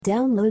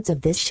Downloads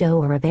of this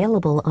show are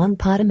available on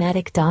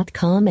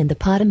Podomatic.com and the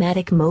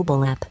Podomatic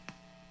mobile app.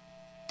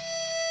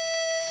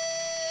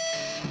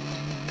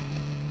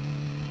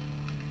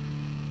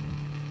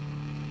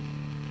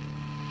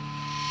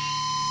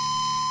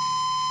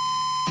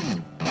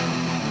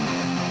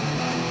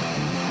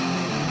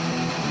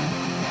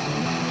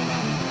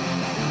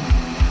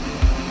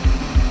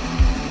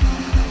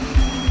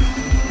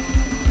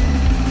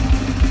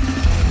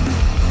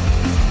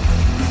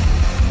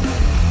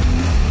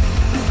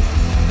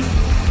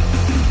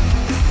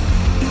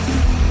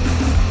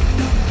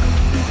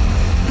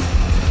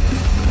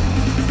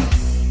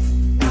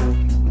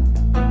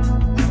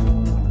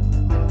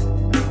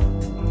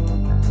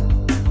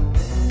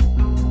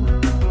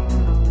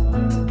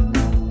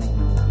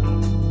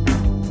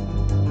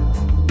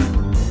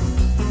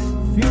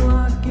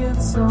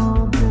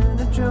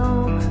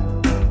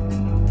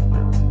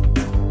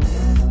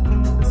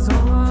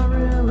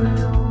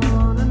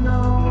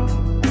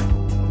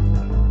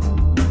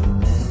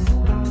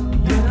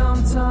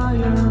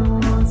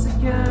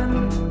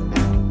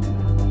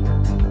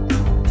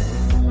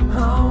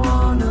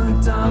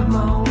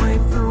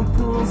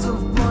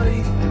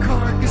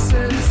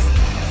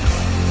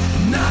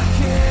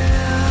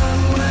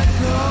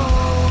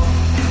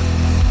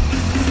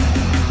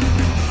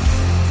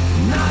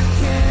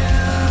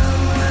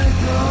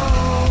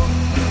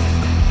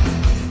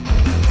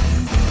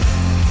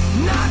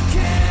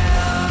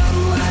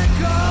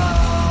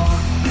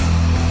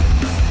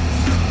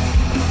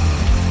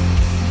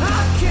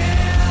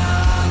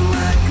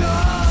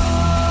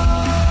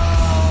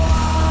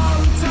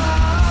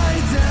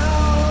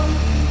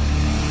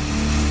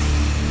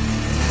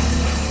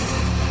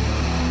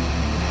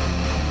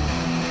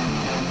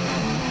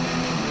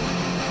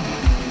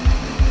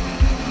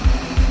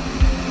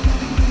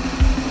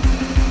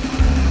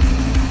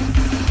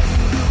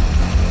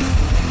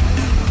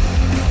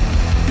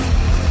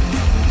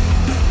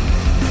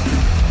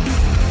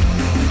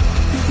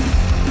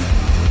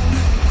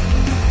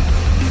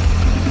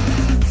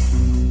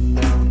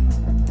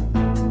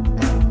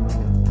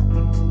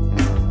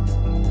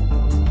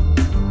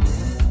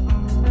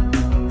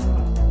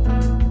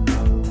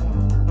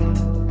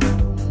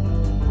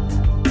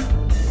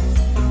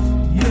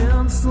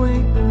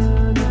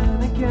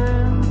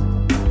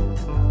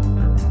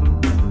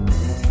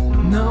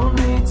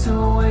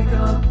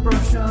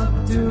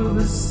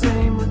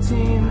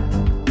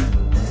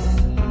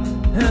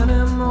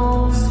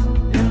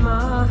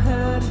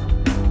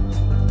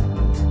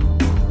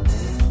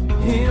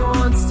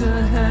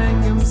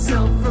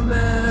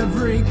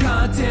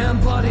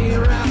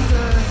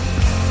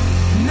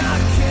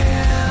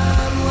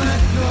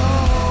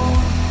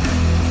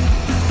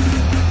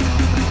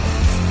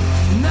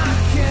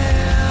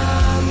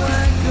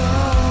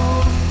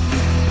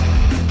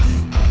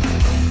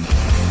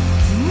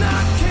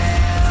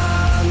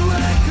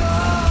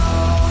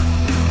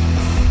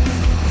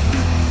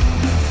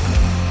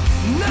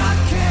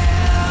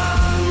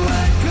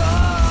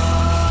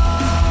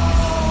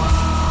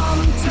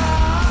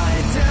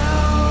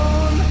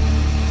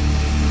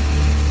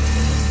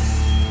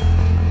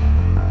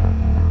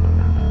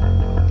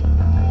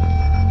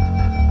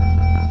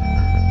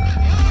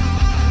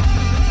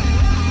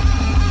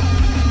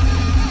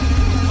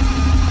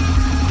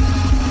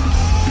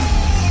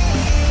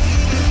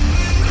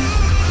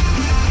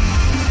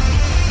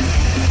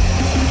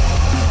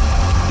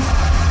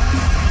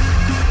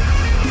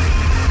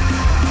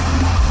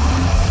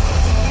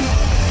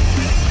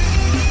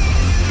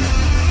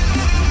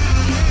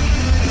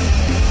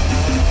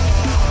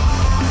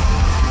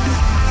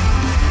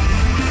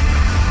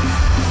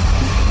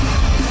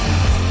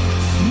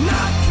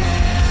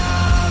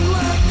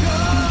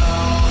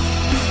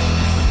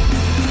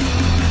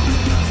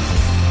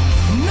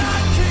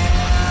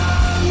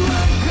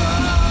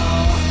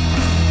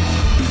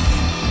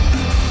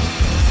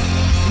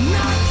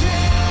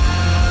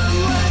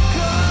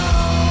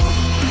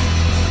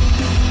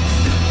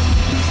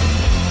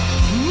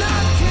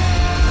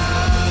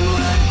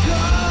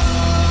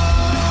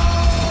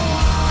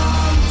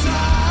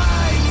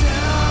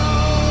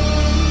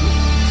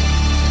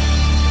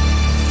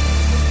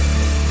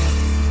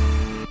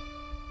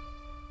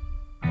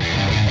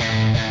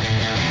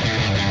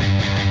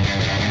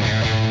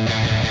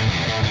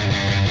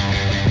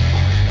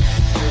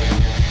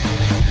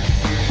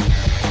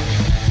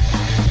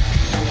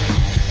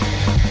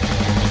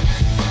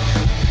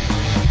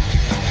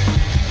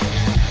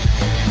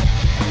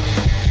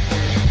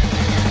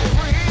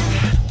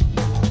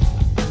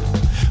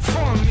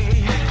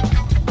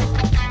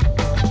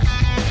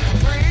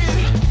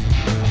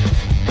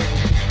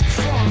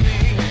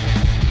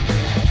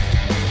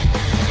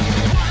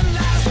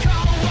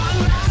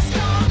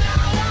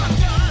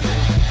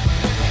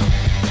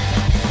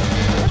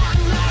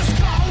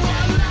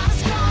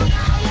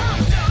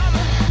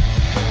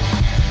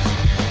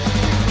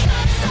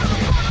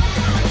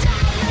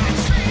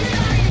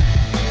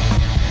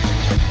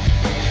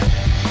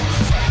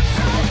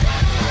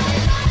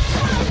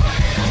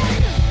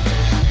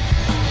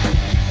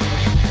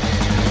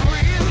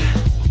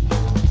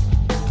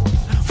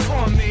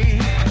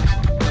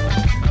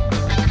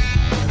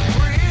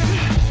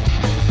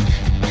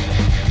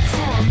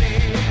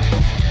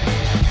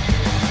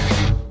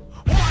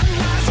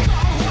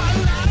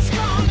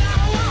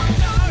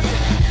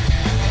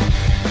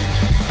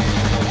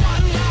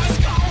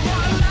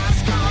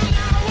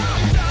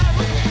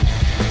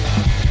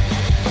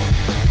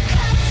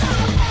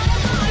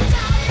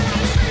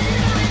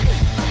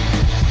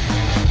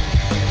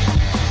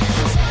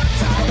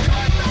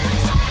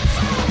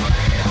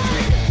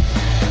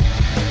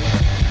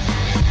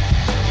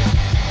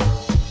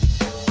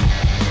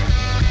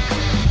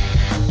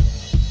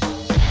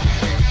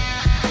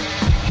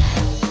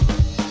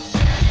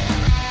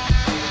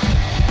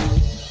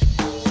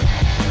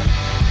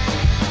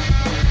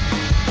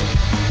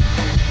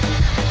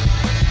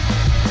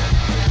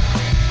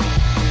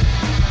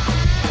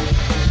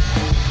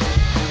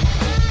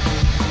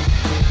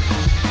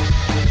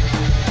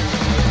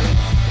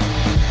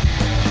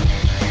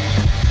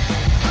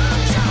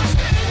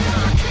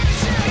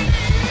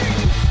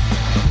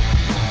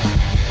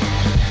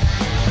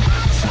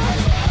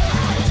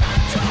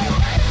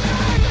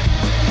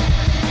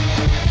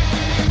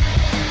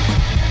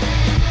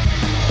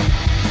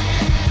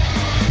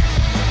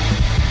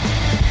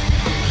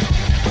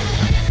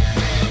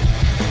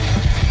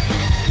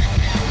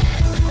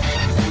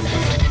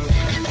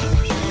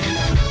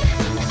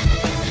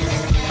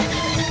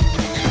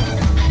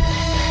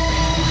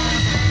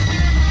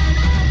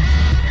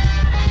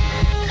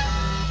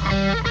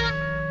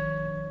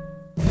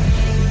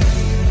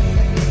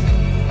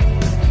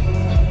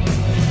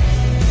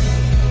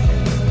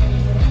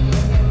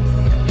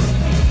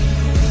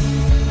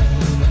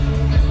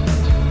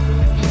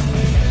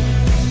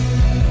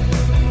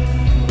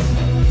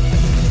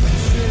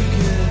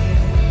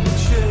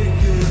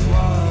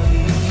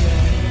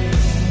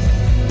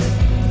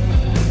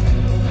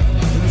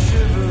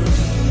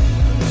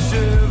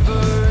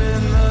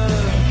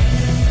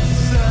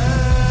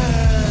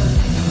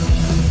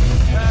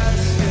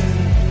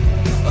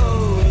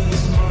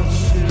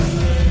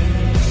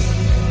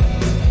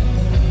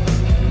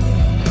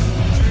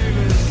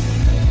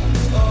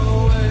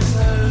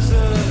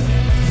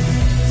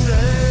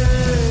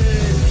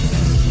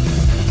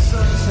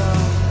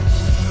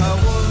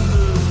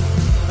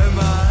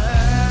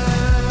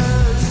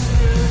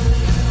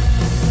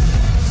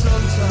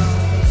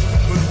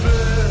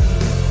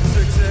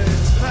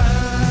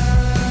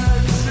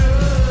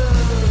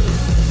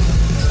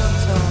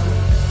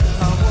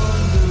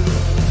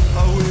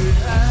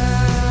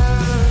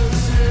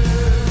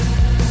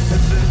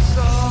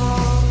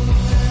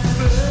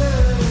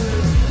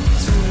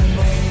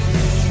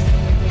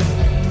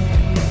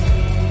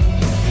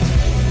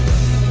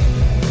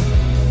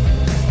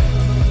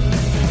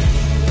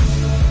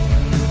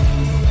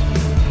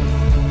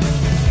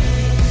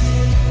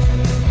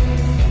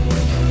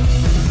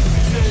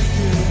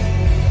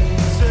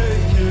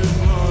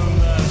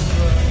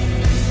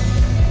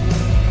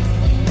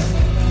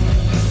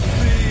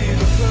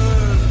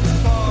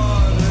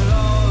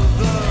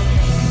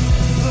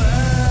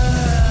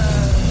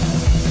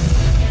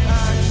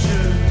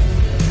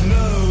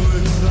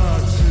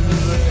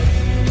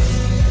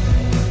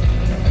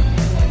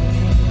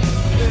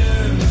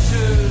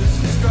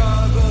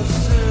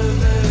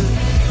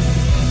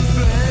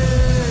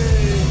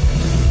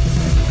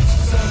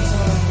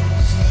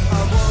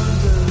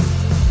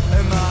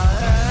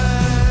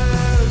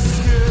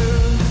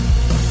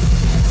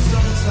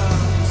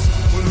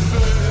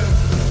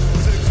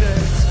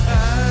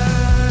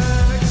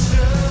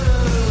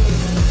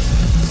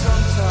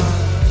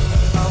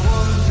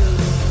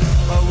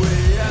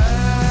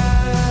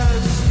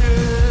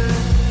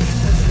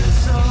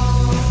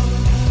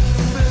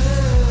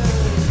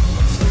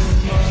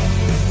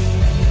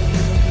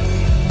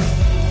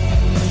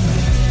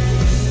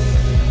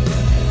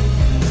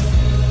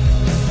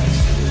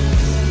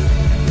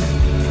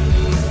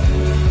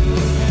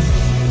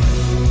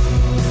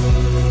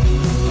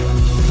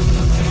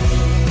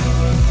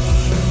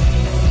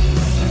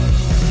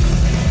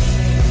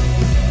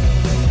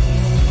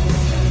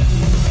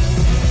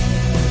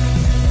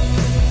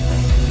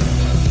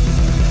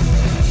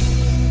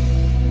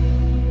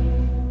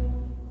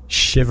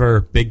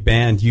 Shiver Big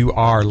Band. You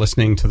are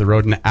listening to the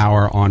Rodin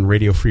Hour on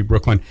Radio Free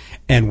Brooklyn,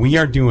 and we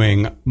are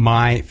doing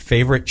my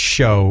favorite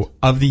show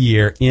of the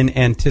year in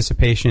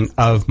anticipation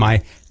of my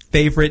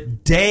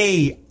favorite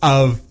day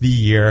of the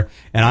year.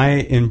 And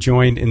I am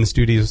joined in the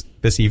studios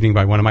this evening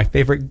by one of my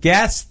favorite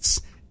guests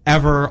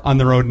ever on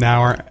the Rodin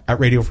Hour at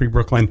Radio Free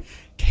Brooklyn,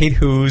 Kate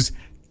Hughes.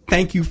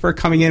 Thank you for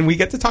coming in. We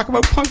get to talk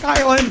about Punk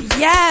Island.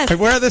 Yes. Like,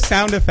 where are the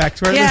sound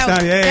effects? Where's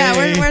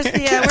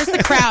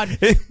the crowd?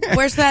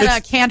 Where's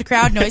that canned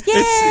crowd noise? Yay!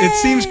 It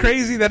seems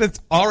crazy that it's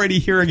already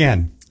here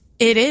again.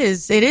 It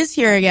is. It is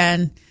here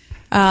again.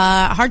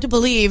 Hard to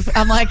believe.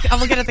 I'm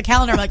looking at the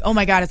calendar. I'm like, oh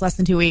my God, it's less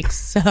than 2 weeks.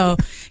 So,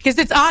 because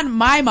it's on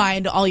my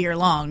mind all year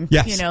long.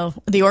 Yes. You know,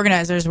 the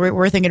organizers,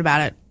 we're thinking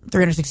about it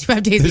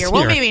 365 days a year.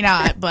 Well, maybe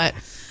not, but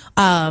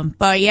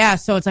yeah,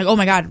 so it's like, oh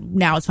my God,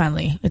 now it's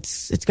finally,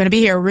 it's going to be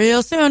here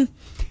real soon.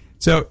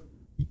 So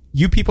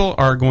you people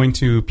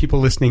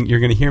listening, you're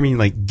going to hear me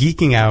like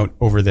geeking out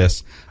over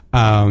this,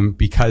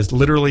 because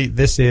literally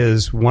this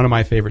is one of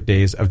my favorite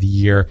days of the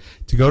year.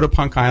 To go to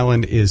Punk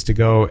Island is to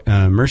go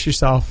immerse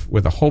yourself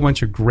with a whole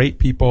bunch of great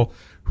people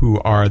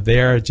who are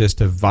there just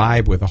to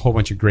vibe with a whole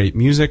bunch of great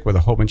music, with a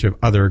whole bunch of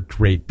other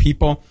great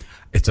people.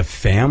 It's a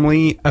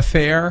family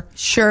affair.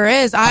 Sure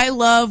is. I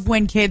love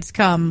when kids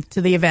come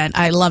to the event.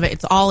 I love it.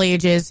 It's all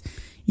ages.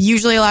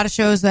 Usually a lot of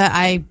shows that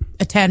I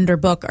attend or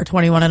book are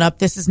 21 and up.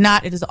 This is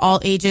not. It is all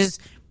ages.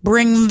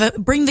 Bring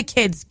the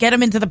kids. Get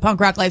them into the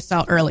punk rock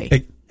lifestyle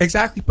early.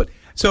 Exactly. But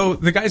so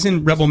the guys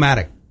in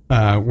Rebelmatic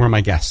were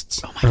my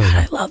guests. Oh my God,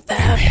 I love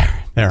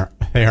them.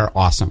 They are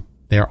awesome.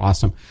 They are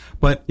awesome.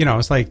 But you know,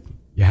 it's like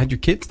you had your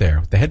kids there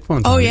with the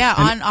headphones on. Oh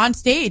yeah, on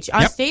stage.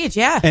 Stage,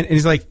 yeah. And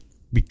he's like,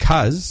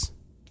 because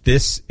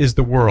this is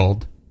the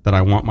world that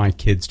I want my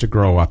kids to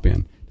grow up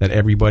in, that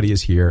everybody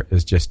is here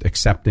is just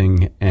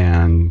accepting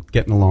and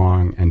getting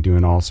along and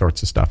doing all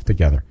sorts of stuff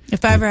together.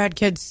 If I ever had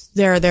kids,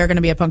 they're going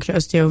to be at punk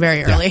shows too,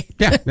 very early.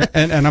 Yeah.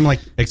 And I'm like,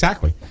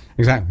 exactly.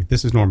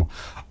 This is normal.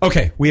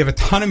 Okay, we have a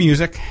ton of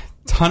music,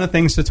 ton of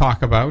things to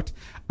talk about,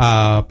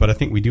 but I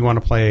think we do want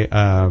to play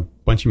a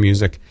bunch of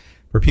music.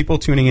 For people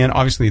tuning in,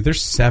 obviously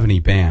there's 70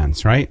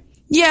 bands, right?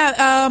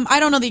 Yeah, I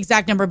don't know the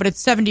exact number, but it's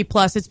 70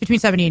 plus. It's between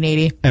 70 and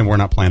 80. And we're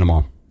not playing them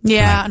all.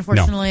 Yeah, tonight.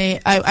 unfortunately.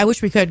 No. I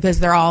wish we could, because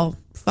they're all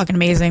fucking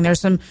amazing. There's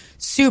some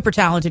super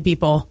talented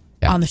people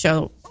on the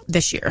show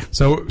this year.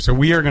 So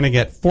we are going to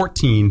get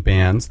 14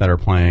 bands that are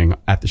playing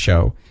at the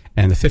show,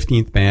 and the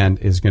 15th band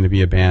is going to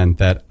be a band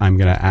that I'm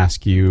going to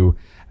ask you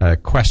a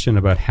question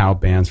about how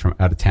bands from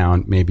out of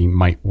town maybe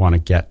might want to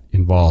get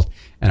involved.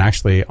 And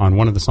actually, on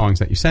one of the songs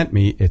that you sent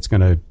me, it's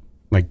going to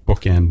like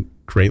bookend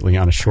greatly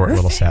on a short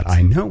little set.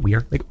 I know we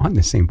are like on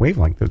the same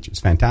wavelength, which is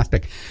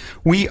fantastic.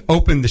 We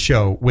opened the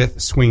show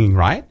with Swinging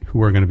Riot,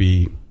 who are going to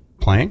be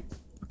playing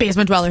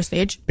Basement Dweller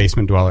Stage.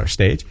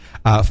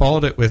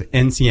 Followed it with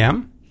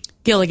NCM.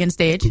 Gilligan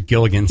Stage.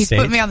 He's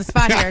putting me on the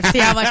spot here. See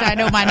how much I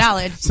know my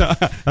knowledge.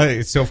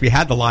 So if we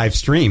had the live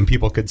stream,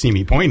 people could see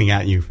me pointing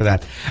at you for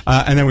that.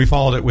 And then we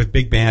followed it with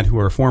Big Band, who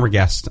are former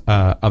guests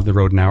of the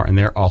Rodin Hour, and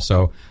they're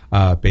also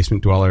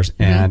Basement Dwellers.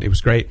 And it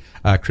was great.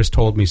 Chris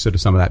told me sort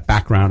of some of that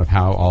background of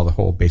how all the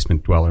whole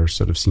Basement Dwellers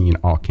sort of scene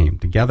all came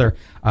together,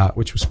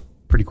 which was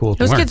pretty cool.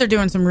 Those kids are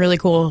doing some really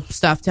cool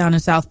stuff down in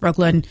South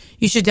Brooklyn.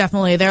 You should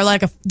definitely.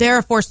 They're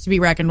a force to be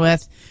reckoned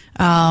with.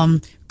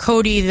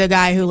 Cody, the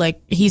guy who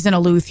he's in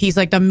Duluth. He's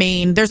like the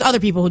main. There's other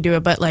people who do it,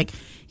 but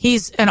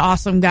he's an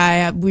awesome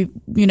guy.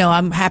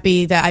 I'm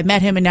happy that I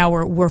met him, and now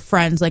we're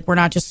friends. We're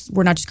not just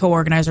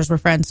co-organizers. We're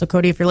friends. So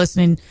Cody, if you're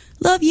listening,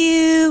 love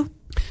you.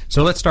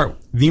 So let's start.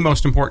 The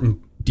most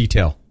important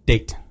detail: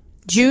 date.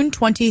 June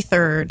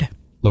 23rd.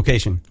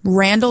 Location: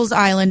 Randall's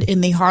Island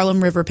in the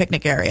Harlem River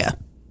picnic area.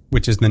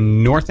 Which is the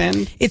north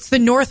end? It's the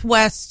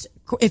northwest.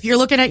 If you're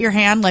looking at your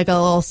hand like a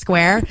little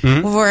square,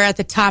 we're at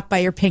the top by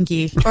your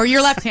pinky. Or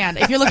your left hand.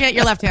 If you're looking at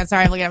your left hand.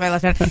 Sorry, I'm looking at my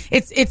left hand.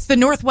 It's the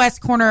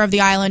northwest corner of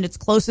the island. It's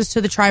closest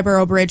to the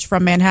Triborough Bridge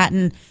from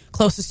Manhattan,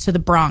 closest to the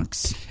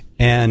Bronx.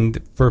 And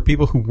for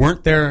people who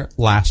weren't there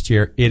last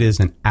year, it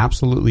is an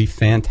absolutely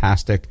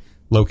fantastic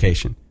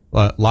location.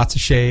 Lots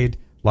of shade.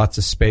 Lots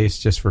of space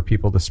just for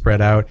people to spread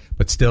out,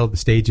 but still the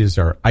stages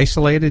are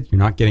isolated. You're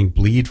not getting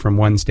bleed from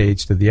one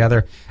stage to the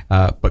other,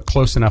 but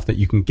close enough that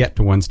you can get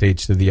to one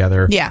stage to the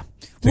other. Yeah.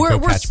 We're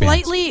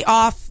slightly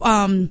off,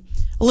 a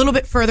little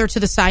bit further to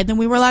the side than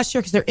we were last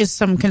year because there is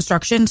some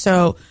construction.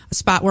 So a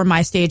spot where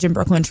my stage in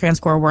Brooklyn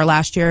Transcore were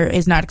last year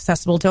is not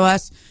accessible to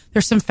us.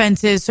 There's some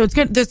fences. So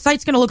the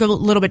site's going to look a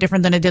little bit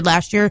different than it did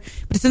last year,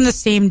 but it's in the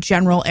same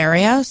general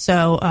area.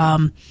 So,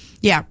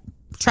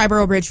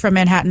 Triborough Bridge from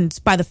Manhattan. It's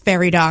by the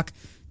ferry dock.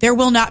 There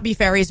will not be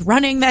ferries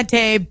running that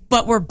day,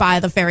 but we're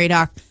by the ferry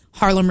dock,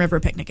 Harlem River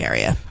picnic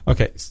area.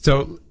 Okay,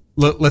 so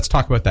let's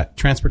talk about that.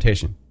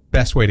 Transportation,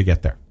 best way to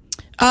get there.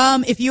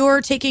 If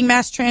you're taking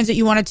mass transit,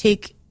 you want to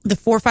take the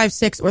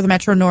 456 or the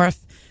Metro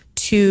North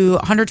to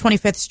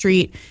 125th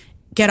Street,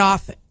 get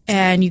off,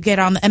 and you get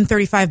on the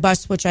M35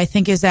 bus, which I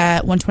think is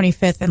at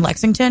 125th and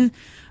Lexington.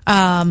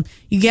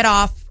 You get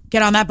off,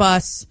 get on that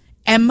bus,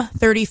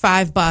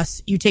 M35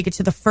 bus. You take it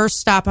to the first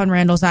stop on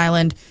Randall's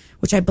Island,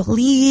 which I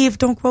believe,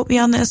 don't quote me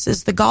on this,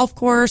 is the golf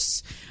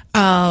course.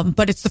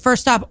 But it's the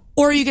first stop,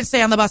 or you can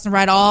stay on the bus and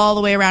ride all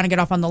the way around and get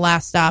off on the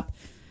last stop.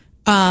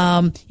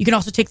 You can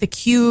also take the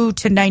Q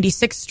to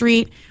 96th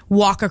Street,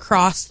 walk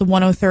across the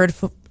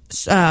 103rd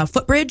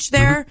footbridge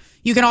there.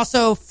 You can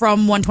also,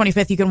 from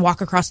 125th, you can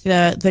walk across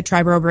the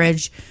Triborough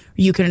Bridge.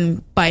 You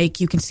can bike,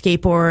 you can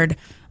skateboard,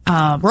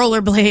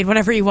 rollerblade,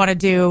 whatever you want to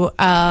do.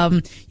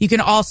 You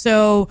can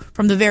also,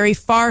 from the very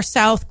far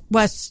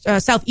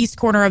southeast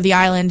corner of the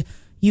island,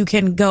 you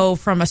can go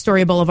from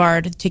Astoria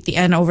Boulevard, take the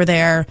N over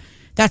there.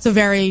 That's a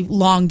very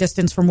long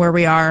distance from where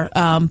we are,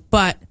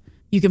 but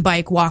you can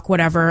bike, walk,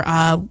 whatever.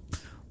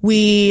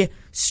 We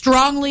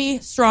strongly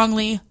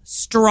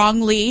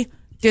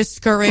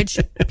discourage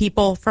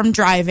people from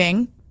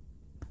driving.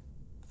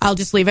 I'll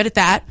just leave it at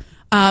that.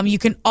 You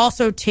can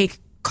also take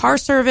car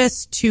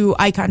service to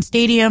Icon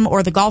Stadium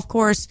or the golf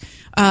course.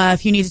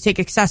 If you need to take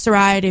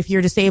Access-a-Ride, if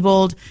you're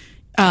disabled,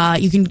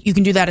 you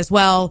can do that as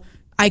well.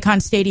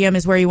 Icon Stadium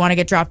is where you want to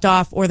get dropped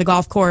off, or the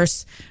golf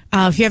course.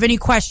 If you have any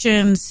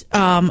questions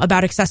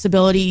about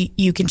accessibility,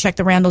 you can check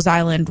the Randall's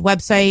Island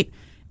website,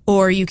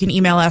 or you can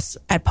email us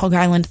at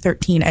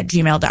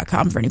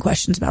pugisland13@gmail.com for any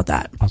questions about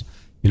that. Awesome.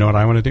 You know what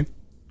I want to do?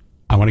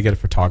 I want to get a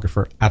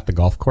photographer at the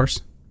golf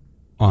course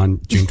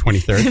on June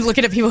 23rd.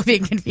 Looking at people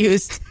being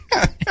confused.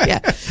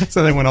 Yeah.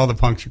 So then when all the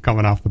punks are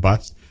coming off the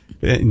bus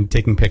and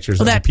taking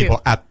pictures of the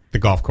people at the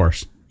golf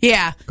course.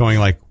 Yeah. Going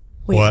like,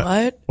 wait,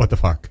 what? What the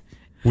fuck?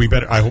 We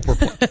better. I hope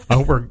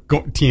we're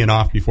teeing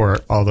off before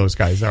all those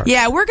guys are.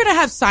 Yeah, we're gonna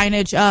have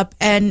signage up,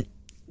 and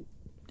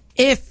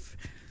if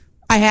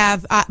I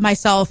have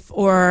myself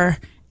or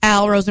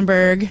Al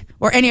Rosenberg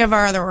or any of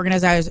our other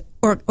organizers,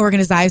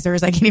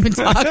 I can't even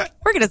talk.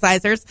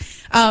 Organizers.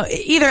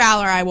 Either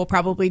Al or I will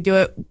probably do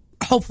it.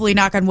 Hopefully,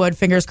 knock on wood,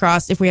 fingers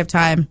crossed. If we have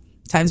time,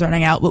 time's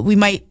running out, but we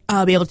might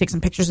be able to take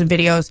some pictures and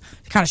videos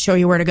to kind of show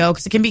you where to go,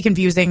 because it can be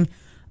confusing.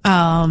 It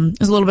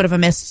was a little bit of a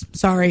miss.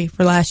 Sorry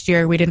for last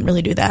year. We didn't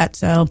really do that.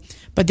 So,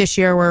 but this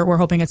year we're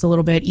hoping it's a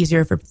little bit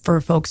easier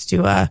for folks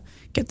to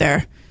get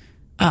there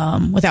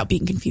without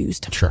being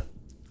confused. Sure.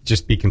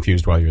 Just be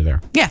confused while you're there.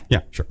 Yeah.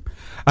 Yeah, sure.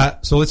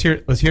 So let's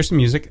hear some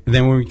music. And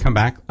then when we come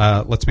back,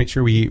 let's make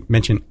sure we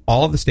mention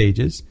all of the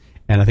stages.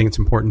 And I think it's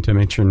important to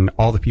mention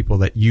all the people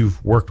that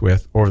you've worked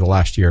with over the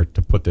last year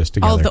to put this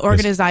together. All of the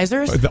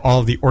organizers?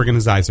 All of the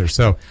organizers.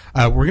 So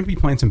we're going to be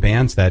playing some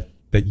bands that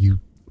you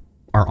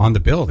are on the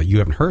bill that you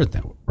haven't heard,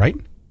 though, right?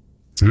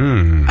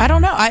 I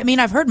don't know. I mean,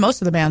 I've heard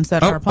most of the bands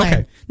that are playing.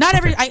 Okay. Not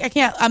every. I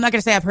can't. I'm not going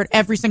to say I've heard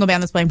every single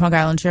band that's playing Punk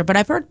Island here, but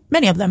I've heard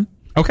many of them.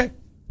 Okay.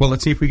 Well,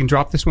 let's see if we can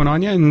drop this one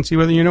on you and see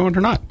whether you know it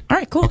or not. All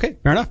right. Cool. Okay.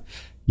 Fair enough.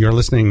 You're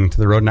listening to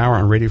The Rodent Hour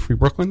on Radio Free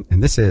Brooklyn,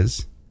 and this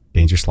is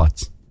Danger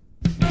Sluts.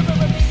 You're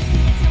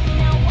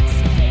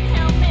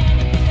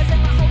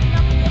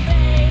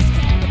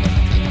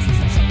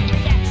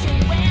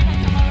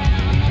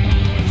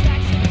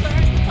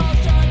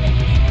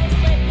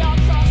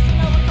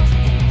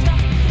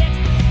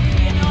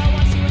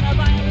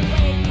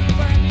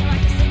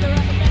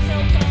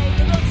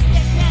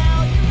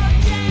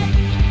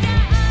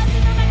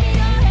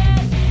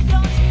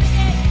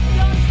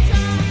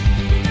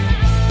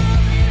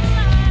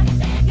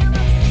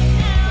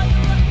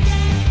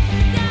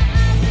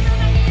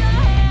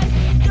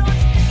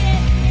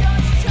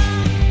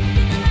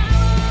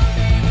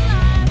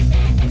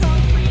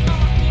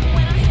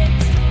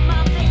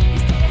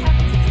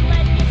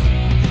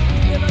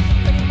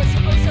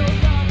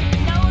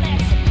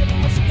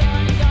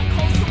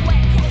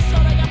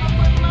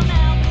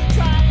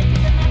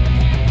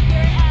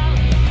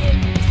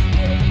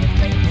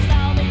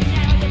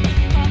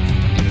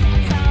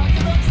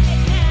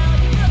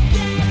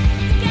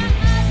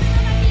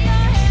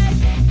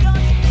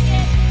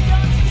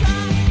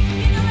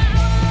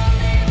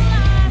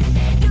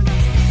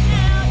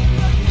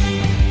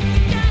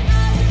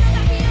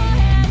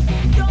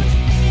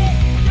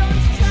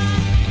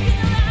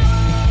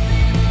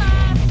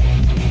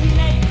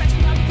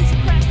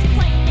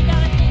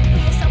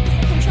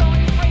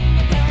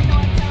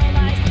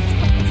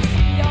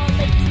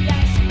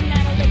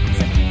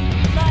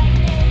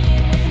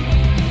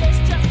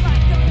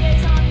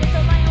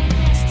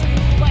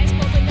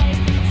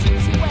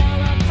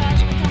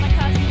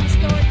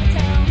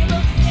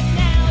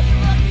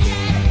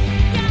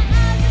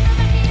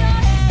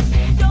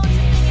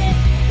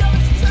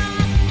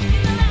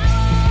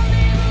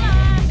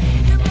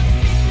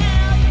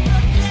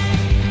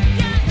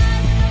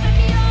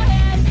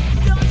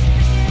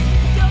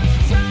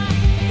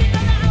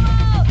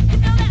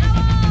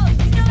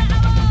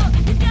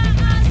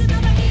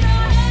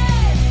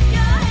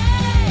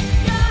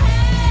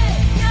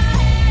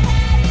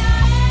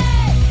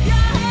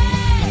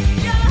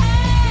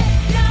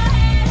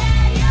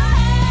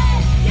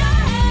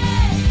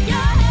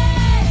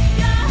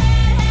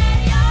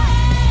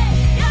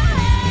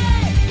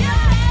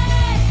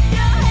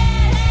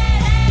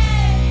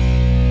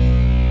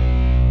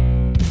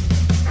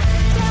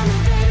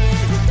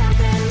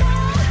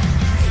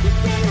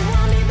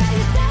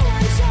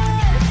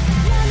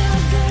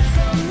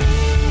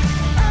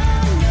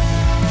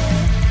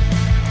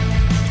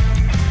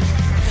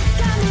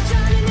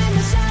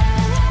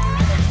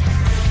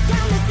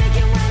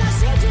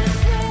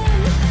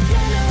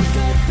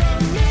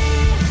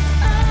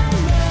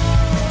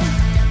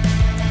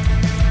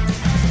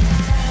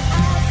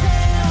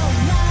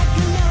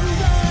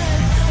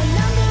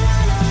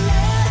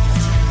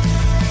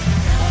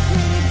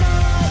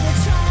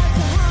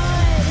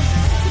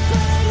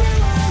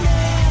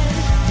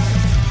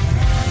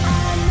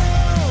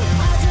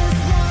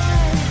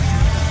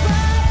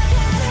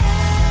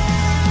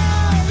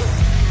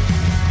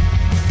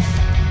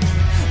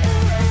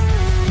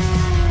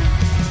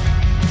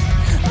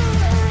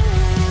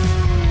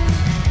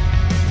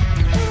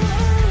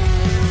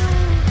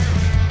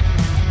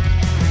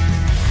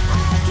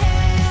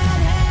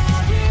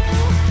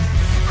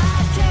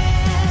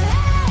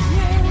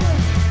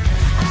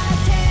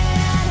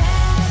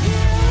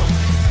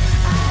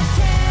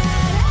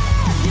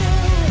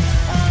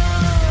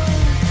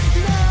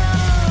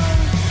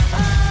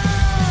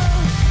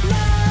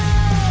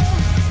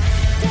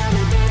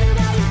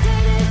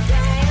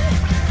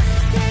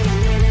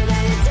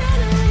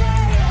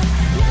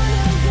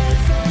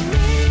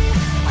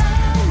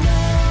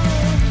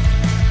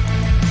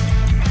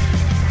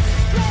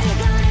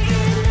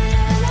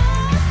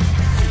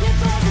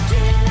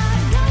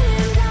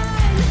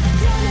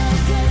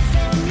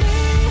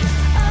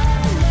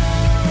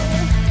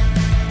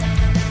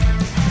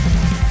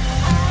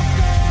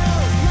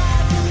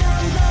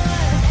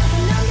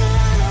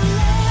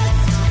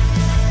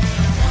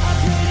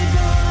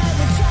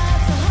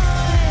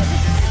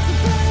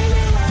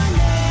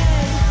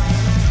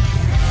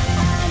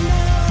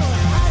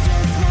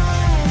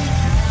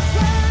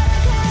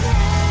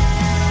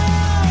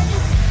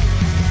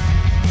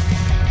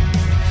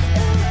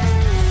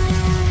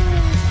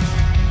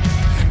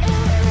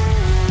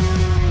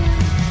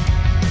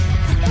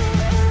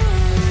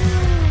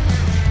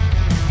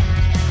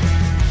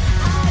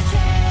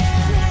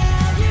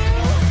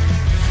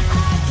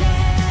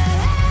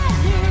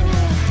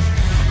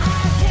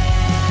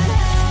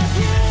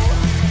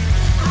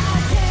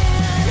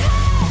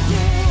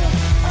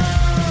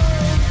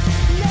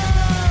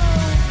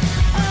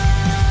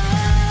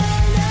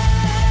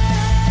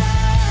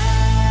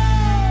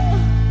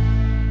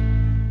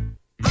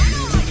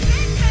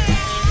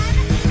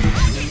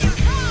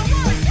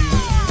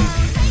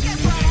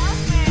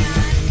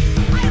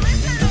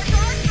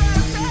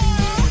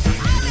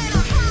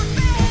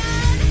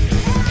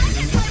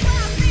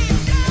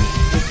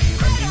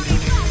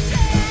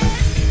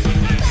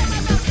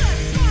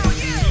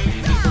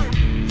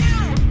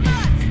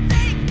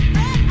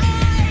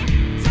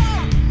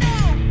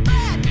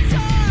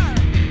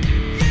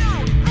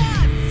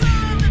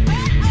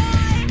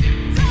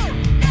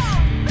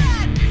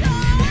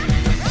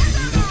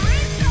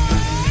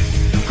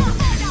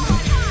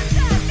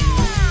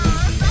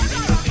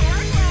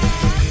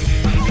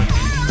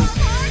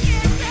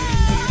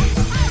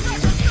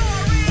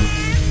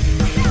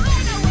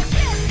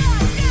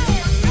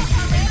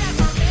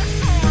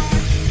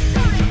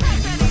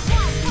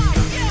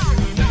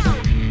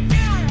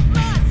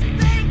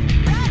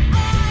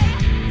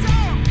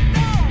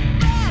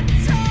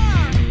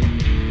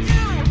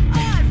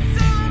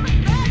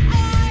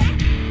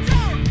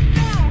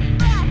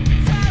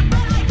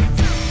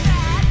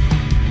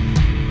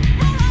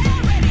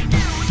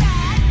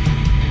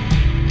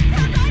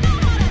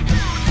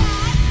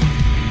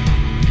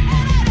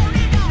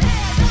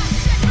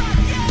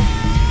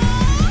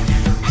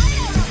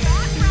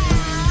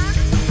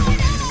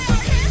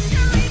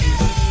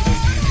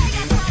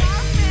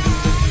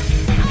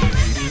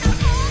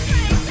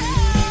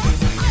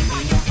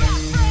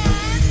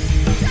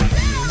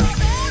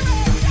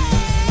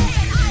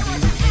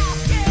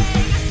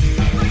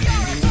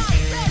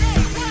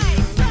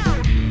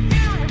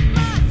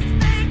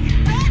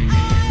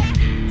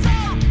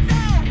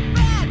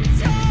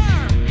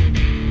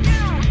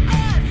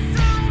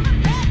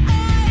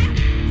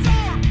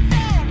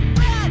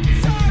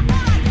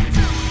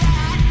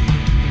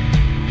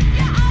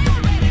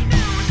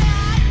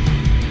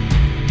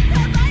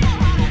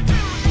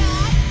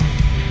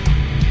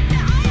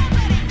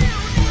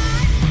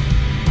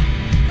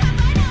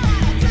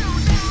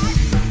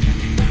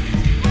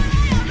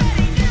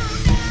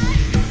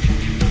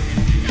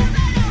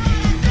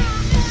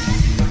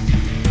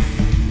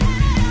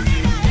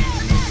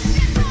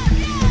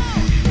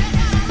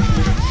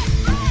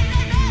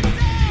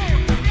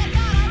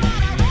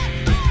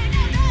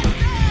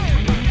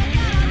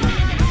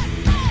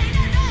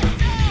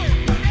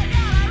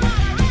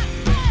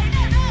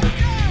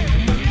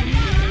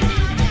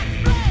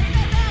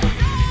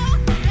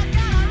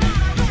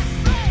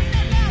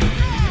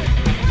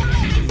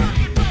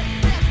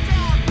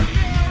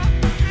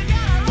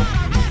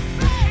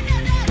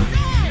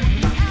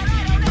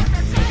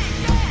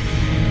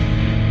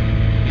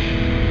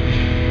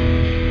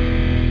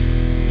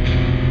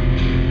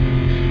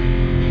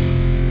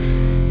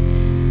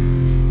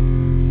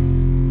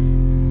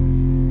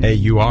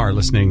Saturday. You are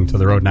listening to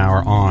the Rodent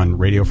Hour on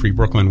Radio Free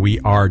Brooklyn.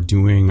 We are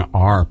doing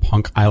our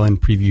Punk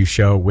Island preview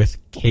show with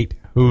Kate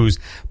Hoos.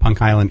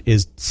 Punk Island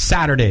is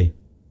Saturday,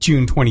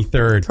 June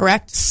 23rd.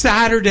 Correct.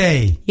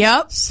 Saturday.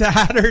 Yep.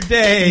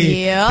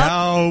 Saturday. Yep.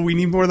 Oh, we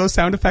need more of those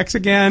sound effects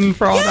again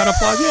for all that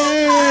applause.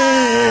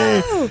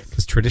 Yay!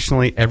 Because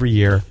traditionally, every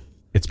year,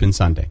 it's been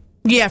Sunday.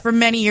 Yeah, for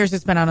many years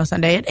it's been on a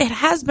Sunday. It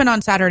has been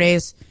on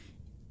Saturdays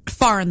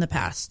far in the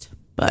past.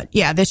 But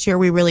yeah, this year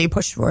we really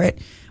pushed for it.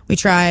 We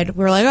tried.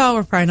 We were like, oh,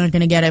 we're probably not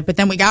going to get it. But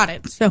then we got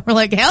it. So we're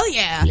like, hell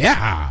yeah.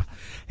 Yeah.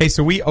 Hey,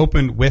 so we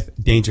opened with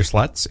Danger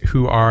Sluts,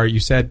 who are, you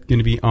said, going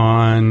to be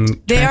on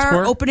They Transcore?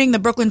 are opening the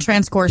Brooklyn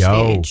Transcore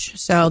stage.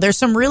 So there's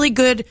some really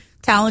good,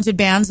 talented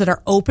bands that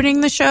are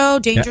opening the show.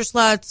 Danger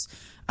Sluts,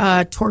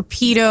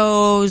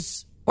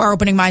 Torpedoes are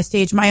opening my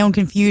stage. My Own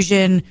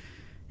Confusion,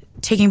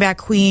 Taking Back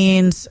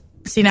Queens.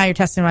 See, now you're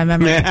testing my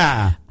memory.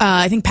 Yeah.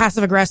 I think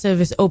Passive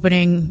Aggressive is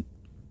opening.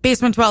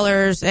 Basement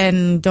Dwellers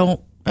and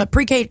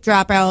Pre-K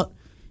Dropout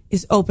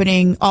is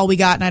opening All We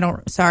Got.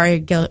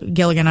 And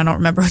Gilligan, I don't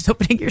remember who's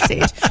opening your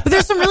stage. But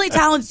there's some really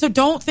talented, so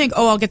don't think,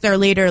 oh, I'll get there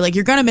later. Like,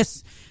 you're going to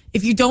miss,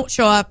 if you don't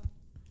show up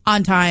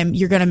on time,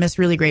 you're going to miss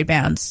really great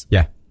bands.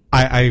 Yeah.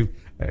 I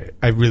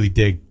really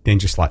dig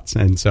Danger Sluts,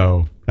 and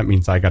so that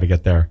means I got to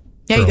get there.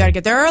 Yeah, early. you got to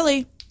get there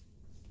early.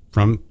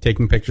 From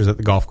taking pictures at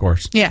the golf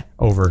course. Yeah.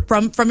 Over.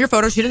 From your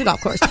photo shoot at the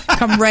golf course.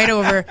 Come right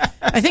over.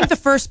 I think the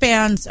first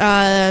band,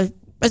 as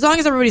long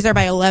as everybody's there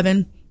by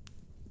 11,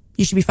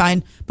 you should be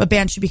fine. But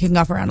bands should be kicking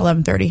off around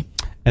 11:30.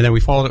 And then we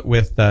followed it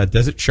with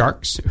Desert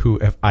Sharks, who,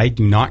 if I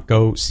do not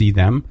go see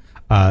them,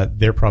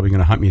 they're probably going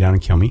to hunt me down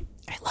and kill me.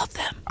 I love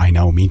them. I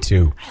know, me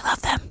too. I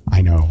love them.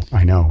 I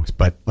know.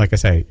 But like I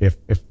say, if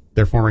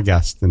they're former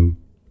guests, then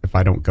if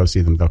I don't go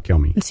see them, they'll kill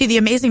me. And see, the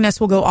Amazingness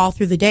will go all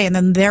through the day, and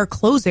then they're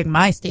closing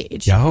my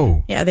stage.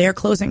 Yo. Yeah, they are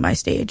closing my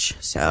stage.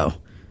 So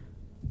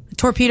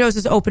Torpedoes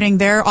is opening.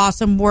 They're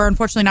awesome. We're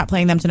unfortunately not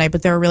playing them tonight,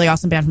 but they're a really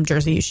awesome band from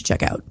Jersey. You should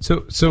check out.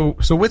 So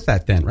with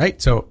that then,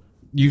 right? So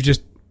you've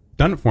just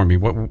done it for me.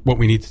 What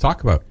we need to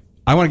talk about.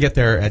 I want to get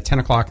there at 10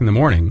 o'clock in the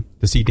morning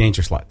to see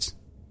Danger Sluts.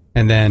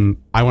 And then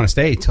I want to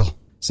stay till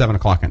 7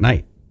 o'clock at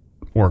night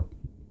or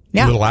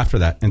a little after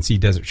that and see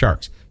Desert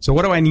Sharks. So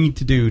what do I need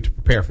to do to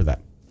prepare for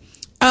that?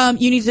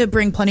 You need to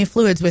bring plenty of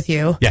fluids with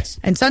you. Yes.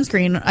 And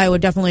sunscreen. I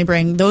would definitely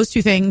bring those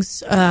two things.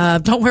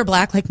 Don't wear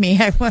black like me.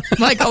 I'm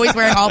like always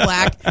wearing all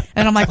black.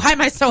 And I'm like, why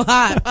am I so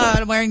hot?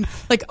 I'm wearing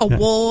like a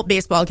wool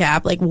baseball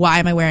cap. Like, why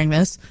am I wearing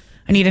this?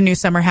 I need a new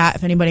summer hat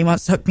if anybody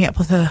wants to hook me up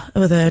with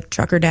a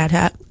trucker dad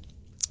hat.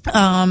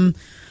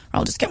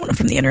 I'll just get one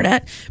from the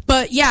internet.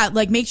 But yeah,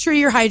 like make sure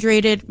you're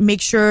hydrated.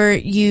 Make sure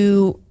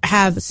you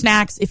have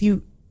snacks. If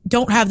you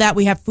don't have that,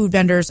 we have food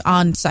vendors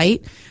on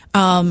site.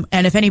 And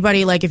if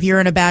anybody, like if you're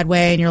in a bad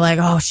way and you're like,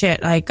 oh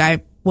shit, like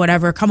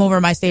whatever, come over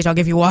to my stage. I'll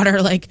give you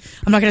water. Like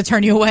I'm not going to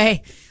turn you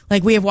away.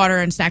 Like we have water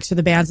and snacks for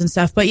the bands and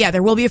stuff. But yeah,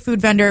 there will be a food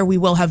vendor. We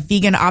will have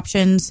vegan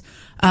options.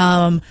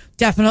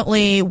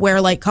 Definitely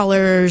wear light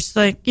colors,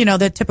 like, you know,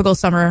 the typical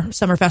summer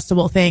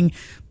festival thing.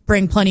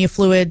 Bring plenty of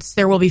fluids.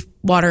 There will be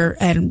water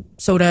and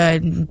soda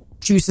and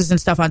juices and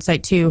stuff on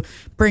site too.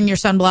 Bring your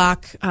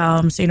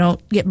sunblock, so you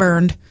don't get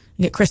burned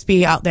and get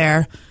crispy out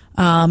there.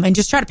 And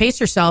just try to pace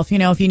yourself. You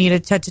know, if you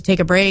need to take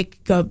a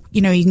break, go,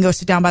 you know, you can go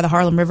sit down by the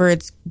Harlem River.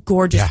 It's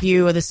gorgeous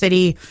view of the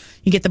city.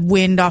 You get the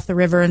wind off the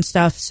river and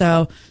stuff.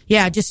 So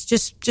yeah,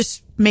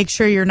 just make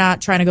sure you're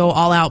not trying to go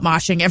all out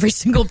moshing every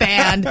single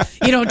band.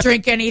 You don't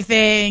drink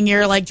anything.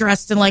 You're like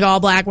dressed in like all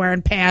black,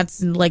 wearing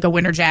pants and like a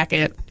winter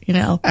jacket, you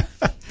know,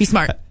 be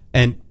smart.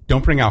 And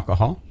don't bring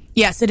alcohol.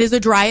 Yes, it is a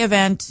dry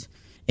event.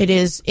 It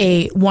is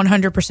a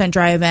 100%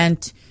 dry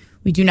event.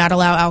 We do not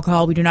allow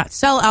alcohol. We do not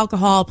sell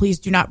alcohol. Please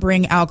do not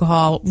bring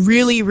alcohol.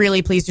 Really,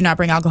 really, please do not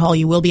bring alcohol.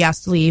 You will be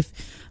asked to leave.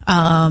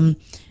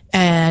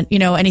 And, you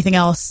know, anything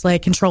else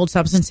like controlled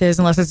substances,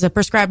 unless it's a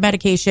prescribed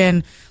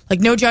medication, like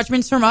no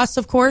judgments from us,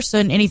 of course,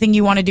 and anything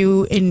you want to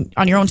do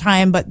on your own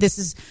time. But this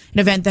is an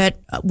event that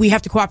we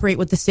have to cooperate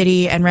with the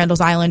city and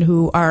Randall's Island,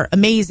 who are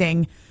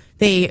amazing.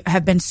 They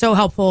have been so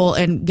helpful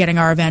in getting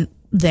our event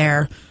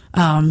there.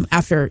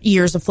 After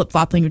years of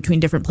flip-flopping between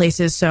different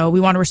places. So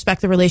we want to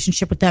respect the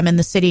relationship with them and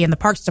the city and the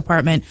parks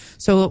department.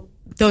 So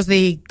those are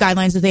the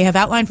guidelines that they have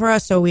outlined for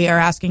us. So we are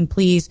asking,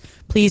 please,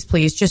 please,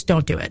 please, just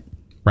don't do it.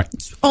 Right.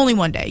 It's only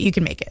one day. You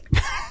can make it.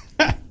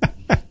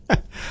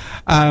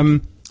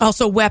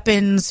 Also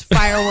weapons,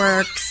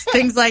 fireworks,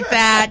 things like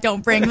that.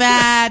 Don't bring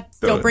that.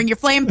 Don't bring your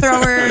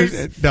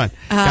flamethrowers. Done.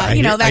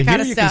 You know, that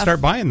kind of you stuff. You can start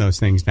buying those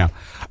things now.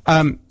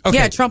 Okay.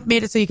 Yeah, Trump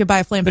made it so you could buy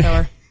a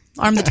flamethrower.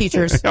 Arm the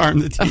teachers. Arm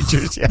the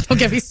teachers, yeah. Don't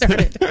get me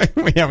started.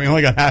 Yeah, we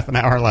only got half an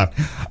hour left.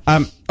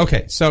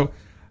 Okay, so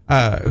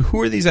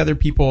who are these other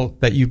people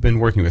that you've been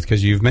working with?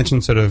 Because you've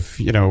mentioned sort of,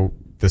 you know,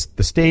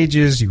 the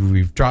stages.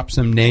 We've dropped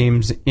some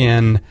names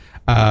in.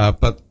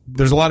 But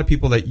there's a lot of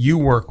people that you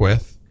work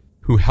with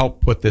who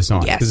help put this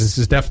on. Yes. Because this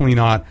is definitely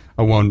not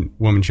a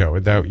one-woman show. No,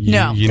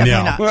 definitely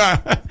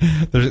not.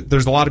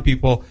 There's a lot of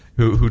people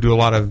who do a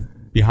lot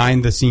of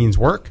behind-the-scenes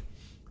work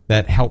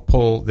that help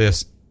pull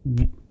this,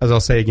 as I'll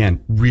say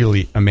again,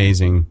 really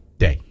amazing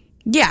day.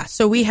 Yeah,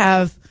 so we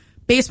have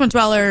Basement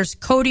Dwellers,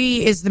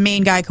 Cody is the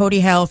main guy, Cody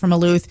Hale from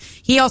Alouf.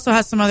 He also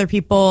has some other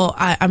people.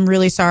 I'm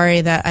really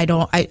sorry that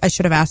I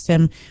should have asked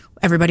him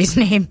everybody's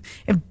name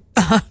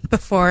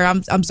before.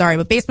 I'm sorry,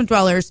 but Basement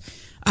Dwellers,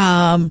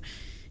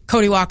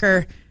 Cody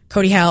Walker,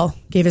 Cody Hale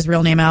gave his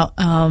real name out.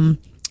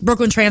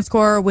 Brooklyn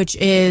Transcore, which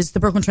is the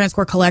Brooklyn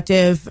Transcore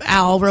Collective.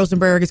 Al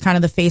Rosenberg is kind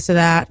of the face of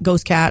that.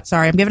 Ghost Cat.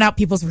 Sorry, I'm giving out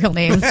people's real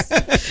names.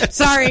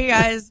 Sorry,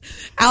 guys.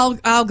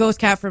 Al Ghost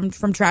Cat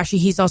from Trashy.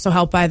 He's also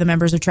helped by the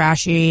members of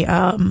Trashy.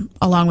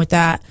 Along with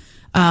that,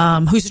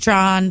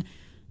 Husatron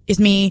is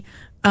me.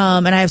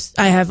 And I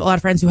have a lot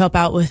of friends who help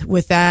out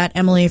with that.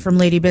 Emily from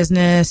Lady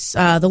Business.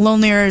 The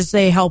Loneliers,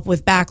 they help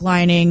with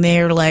backlining.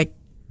 They're going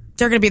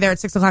to be there at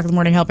 6 o'clock in the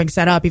morning helping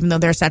set up, even though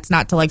their set's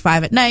not till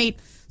 5 at night.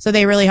 So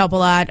they really help a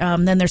lot.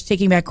 Then there's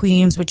Taking Back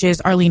Queens, which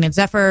is Arlene and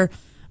Zephyr.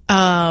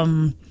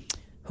 Who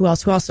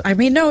else? I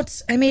made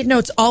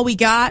notes. All We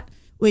Got,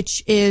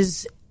 which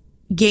is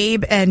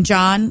Gabe and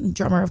John,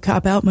 drummer of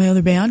Cop Out, my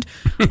other band.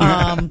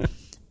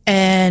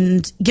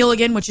 And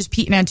Gilligan, which is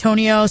Pete and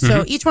Antonio.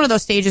 So each one of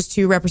those stages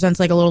too represents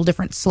a little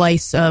different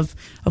slice of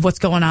what's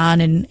going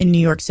on in New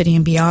York City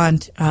and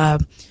beyond.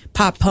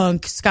 Pop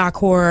punk,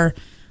 ska-core,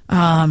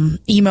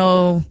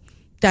 emo.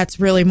 That's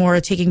really more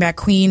Taking Back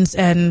Queens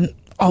and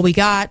All We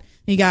Got.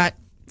 You got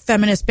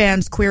feminist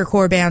bands,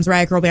 queercore bands,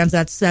 riot girl bands.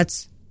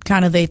 That's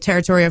kind of the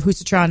territory of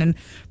Husatron and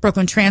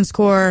Brooklyn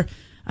Transcore.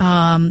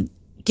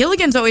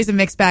 Gilligan's always a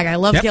mixed bag. I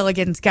love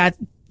Gilligan's got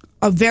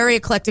a very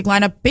eclectic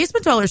lineup.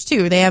 Basement Dwellers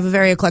too. They have a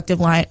very eclectic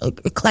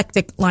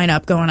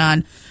lineup going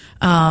on.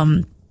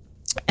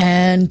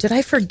 And did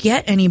I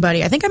forget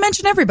anybody? I think I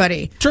mentioned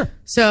everybody. Sure.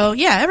 So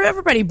yeah,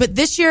 everybody. But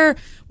this year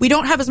we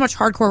don't have as much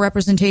hardcore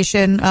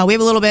representation. We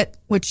have a little bit,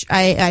 which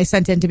I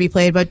sent in to be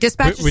played, but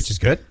Dispatches, which is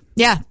good.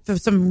 Yeah,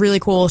 some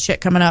really cool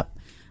shit coming up.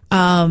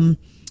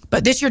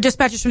 But this year,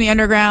 Dispatches from the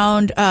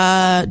Underground,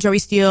 Joey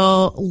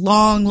Steele,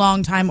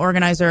 long time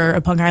organizer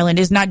of Punk Island,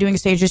 is not doing a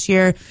stage this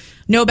year.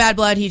 No bad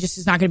blood. He just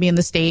is not going to be in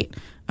the state.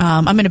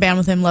 I'm in a band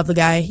with him. Love the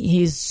guy.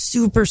 He's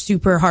super,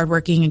 super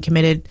hardworking and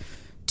committed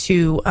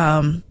to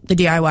the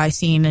DIY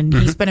scene, and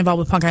he's been involved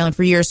with Punk Island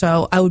for years.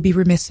 So I would be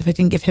remiss if I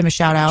didn't give him a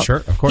shout out. Sure,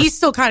 of course. He's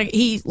still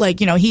he's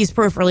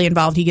peripherally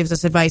involved. He gives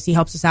us advice. He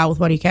helps us out with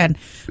what he can.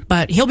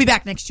 But he'll be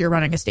back next year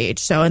running a stage.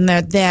 So and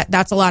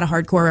that's a lot of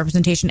hardcore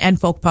representation and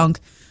folk punk.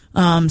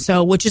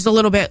 So which is a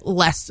little bit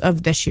less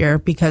of this year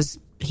because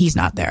he's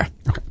not there.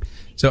 Okay.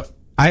 So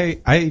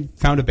I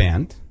found a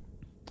band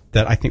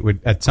that I think would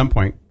at some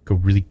point go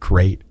really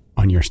great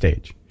on your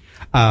stage.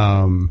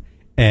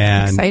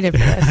 And I'm excited for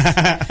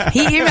this.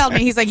 He emailed me.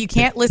 He's like, you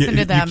can't listen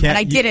to them. And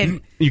I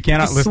didn't. You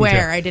cannot listen to them. I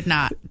swear I did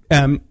not.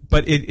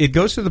 But it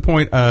goes to the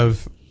point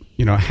of,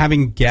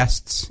 having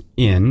guests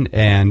in,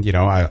 and,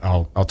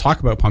 I'll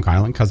talk about Punk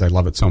Island because I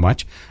love it so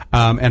much.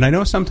 And I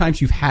know sometimes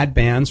you've had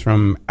bands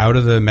from out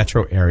of the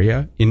metro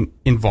area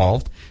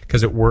involved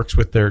because it works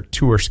with their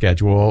tour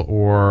schedule,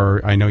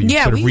 or I know you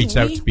sort of reached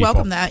out to people.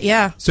 Welcome that,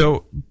 yeah.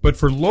 So, but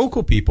for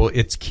local people,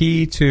 it's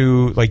key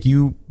to,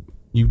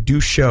 you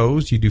do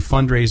shows, you do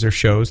fundraiser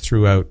shows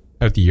throughout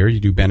the year, you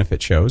do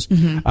benefit shows,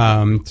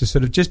 to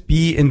sort of just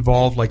be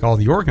involved like all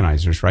the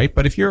organizers, right?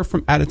 But if you're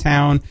from out of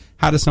town,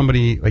 how does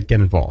somebody get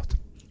involved?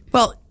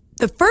 Well,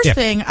 the first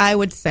thing I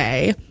would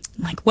say,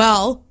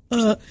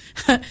 follow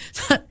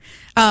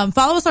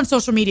us on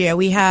social media.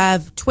 We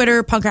have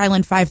Twitter, Punk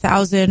Island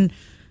 5000,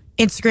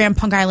 Instagram,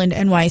 Punk Island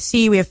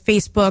NYC. We have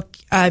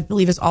Facebook, I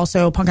believe is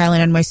also Punk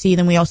Island NYC.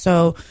 Then we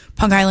also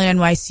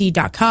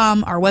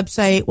punkislandnyc.com, our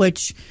website,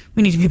 which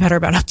we need to be better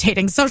about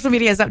updating. Social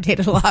media is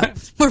updated a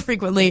lot more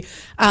frequently.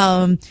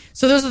 So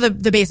those are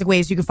the basic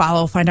ways you can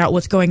follow, find out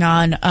what's going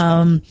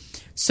on.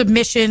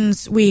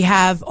 Submissions we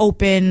have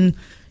open.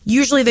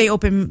 Usually they're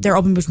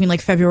open between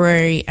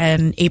February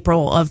and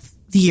April of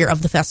the year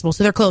of the festival.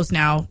 So they're closed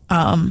now.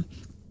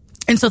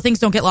 And so things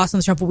don't get lost in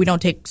the shuffle. We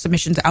don't take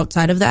submissions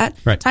outside of that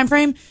time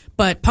frame.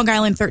 But Punk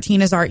Island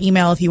 13 is our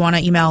email if you want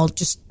to email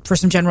just for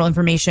some general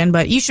information.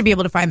 But you should be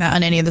able to find that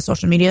on any of the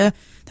social media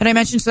that I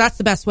mentioned. So that's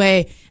the best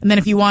way. And then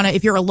if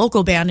you're a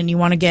local band and you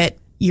want to get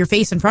your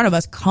face in front of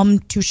us, come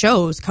to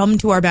shows, come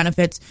to our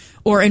benefits,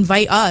 or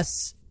invite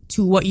us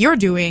to what you're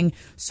doing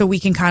so we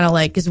can kind of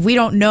because we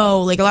don't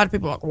know, a lot of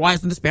people are why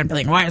isn't this band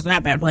playing? Why isn't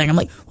that band playing? I'm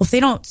well, if they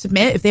don't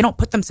submit, if they don't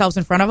put themselves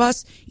in front of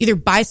us, either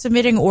by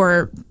submitting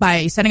or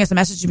by sending us a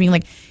message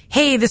being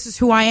hey, this is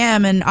who I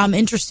am and I'm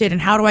interested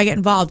and how do I get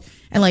involved?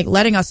 And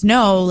letting us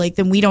know,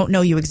 then we don't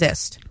know you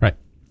exist. Right.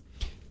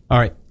 All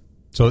right.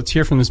 So let's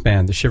hear from this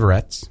band, the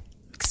Shiverettes.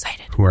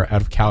 Excited. Who are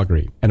out of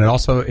Calgary. And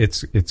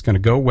it's going to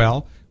go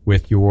well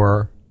with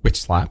your Witch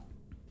Slap.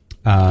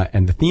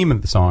 And the theme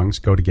of the songs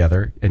go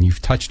together, and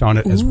you've touched on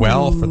it as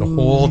well for the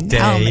whole day.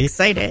 I'm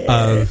excited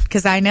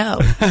because I know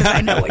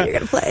what you're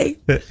going to play.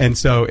 And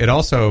so it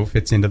also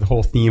fits into the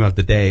whole theme of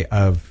the day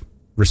of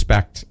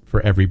respect for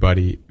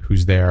everybody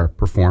who's there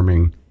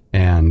performing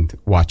and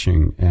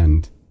watching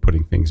and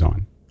putting things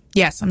on.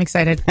 Yes, I'm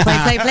excited.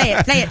 Play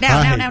it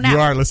now. You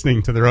are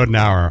listening to The Rodent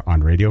Hour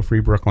on Radio Free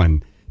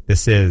Brooklyn.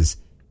 This is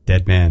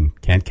Dead Man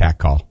Can't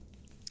Catcall.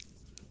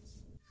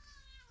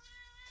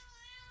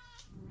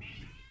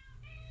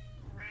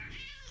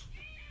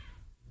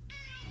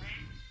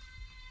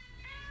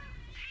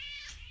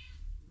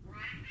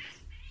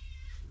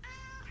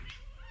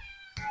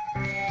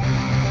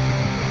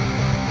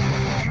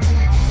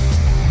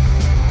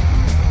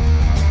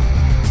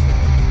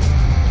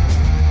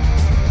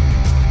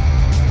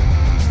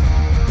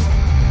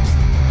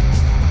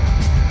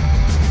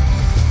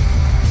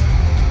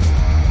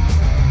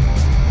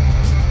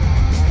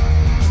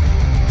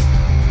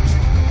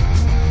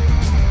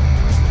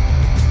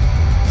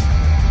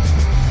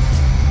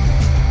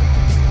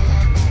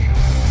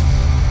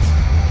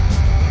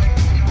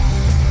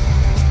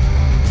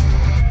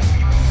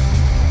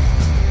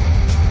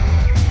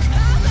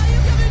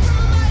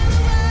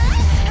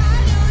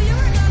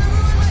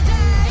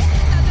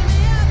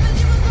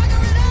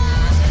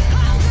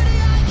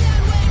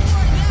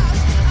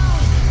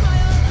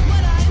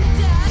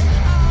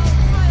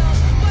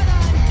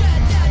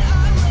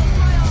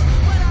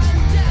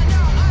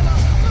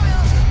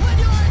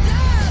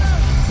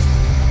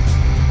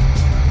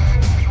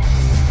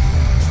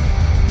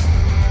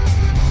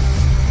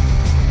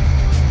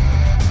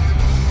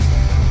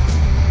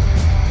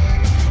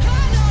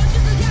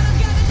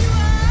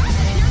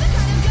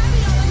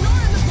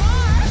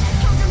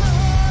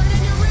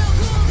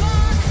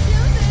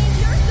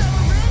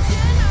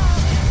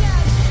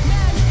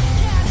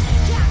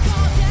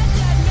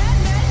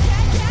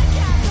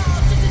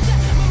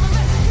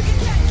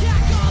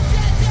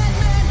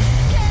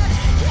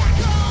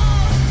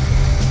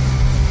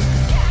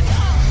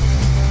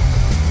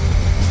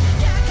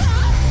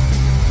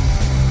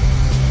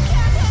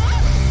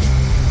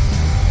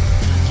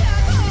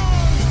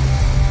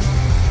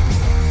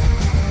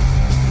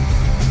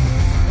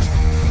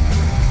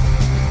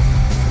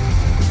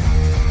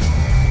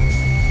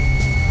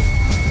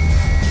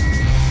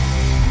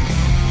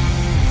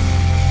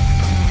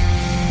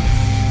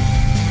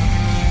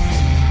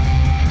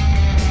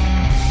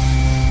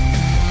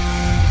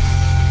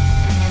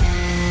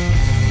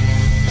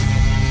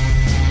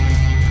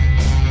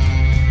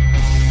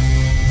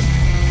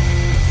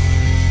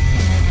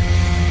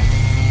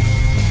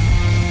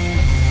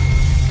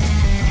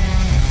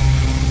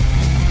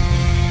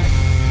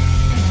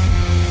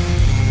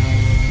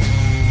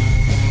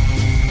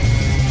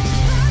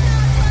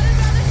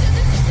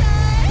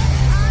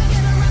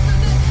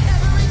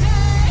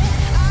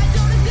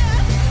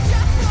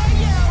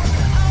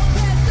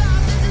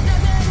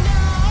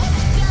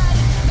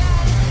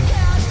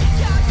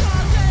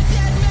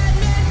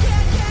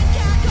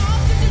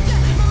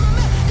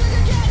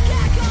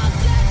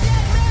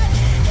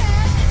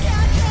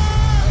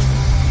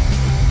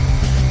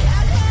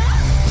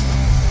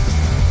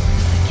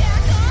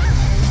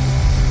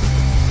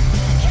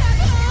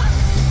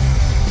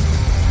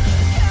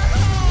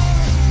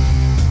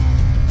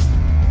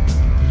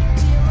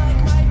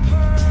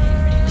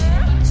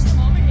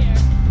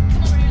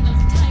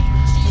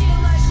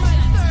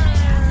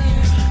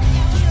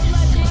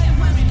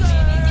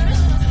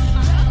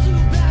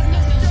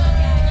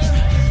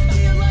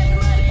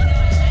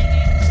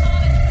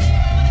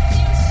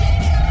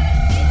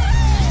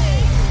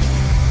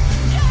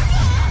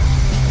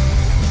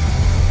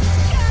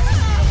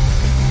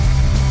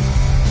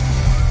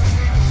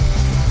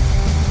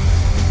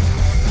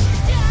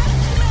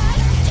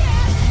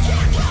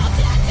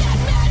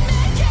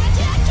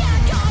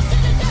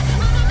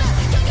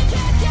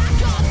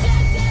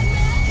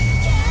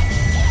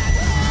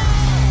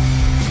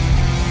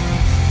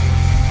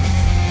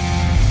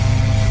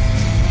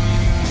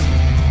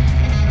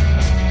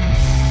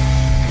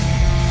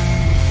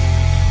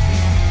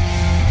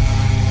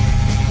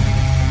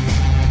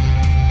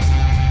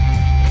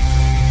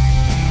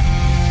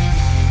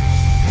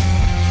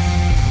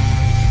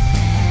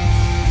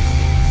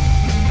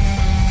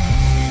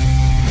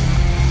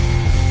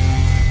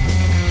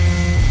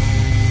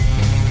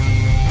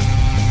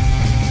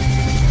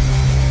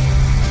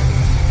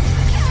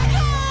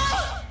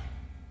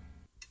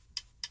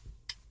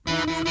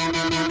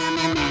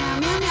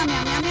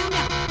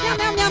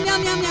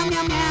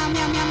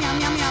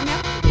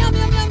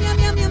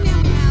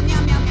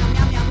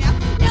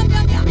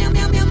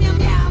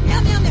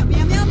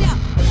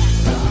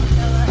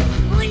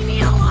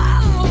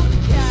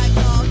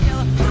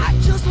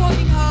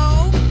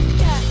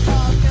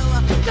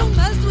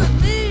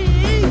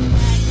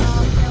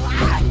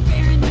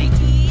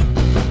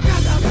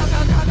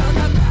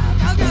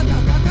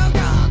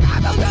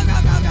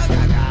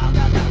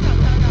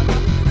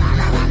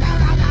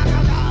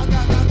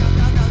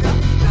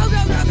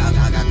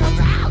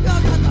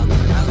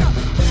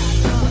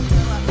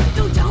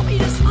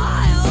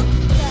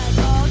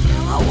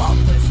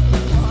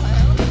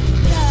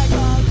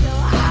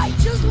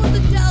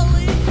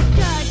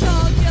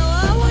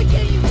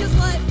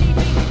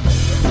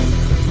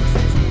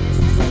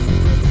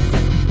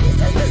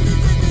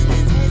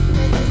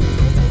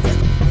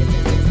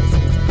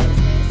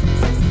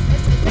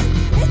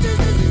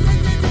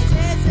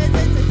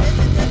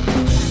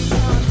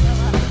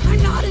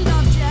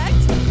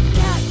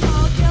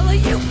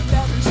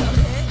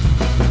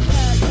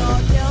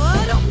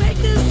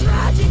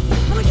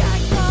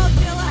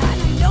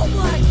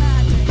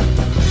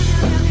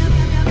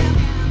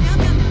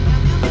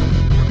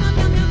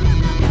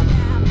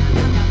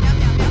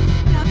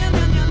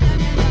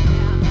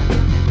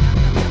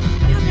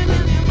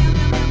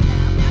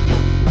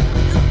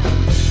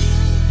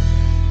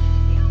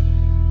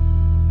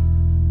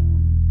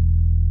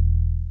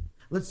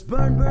 Let's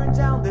burn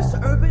down this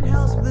urban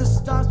house with the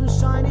stars been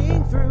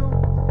shining through.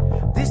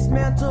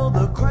 Dismantle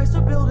the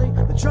Chrysler building,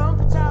 the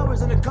Trump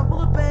towers, and a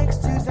couple of banks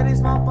too. Setting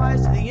small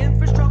fires to the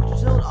infrastructure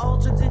till it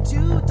all turns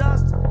into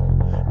dust.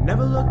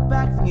 Never look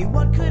back thinking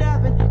what could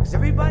happen, cause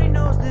everybody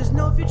knows there's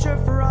no future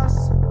for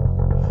us.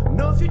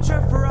 No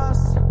future for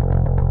us. This is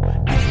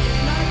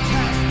not a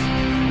test,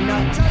 you're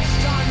not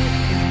judged on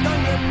it, you've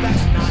done your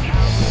best. Not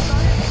how we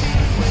thought it'd be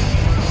when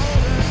you were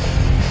older.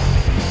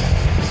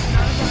 It's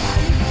not about how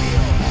you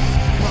feel.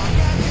 Walk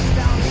out and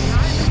down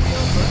behind the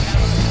wheel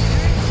forever.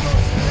 Getting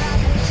close to that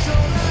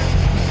shoulder.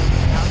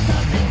 How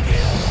does it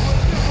feel?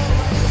 Work your whole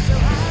life and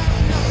still have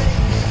nothing.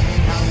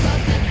 How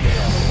does it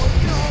feel? Work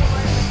your whole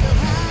life and still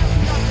have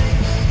nothing.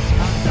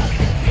 How does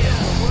it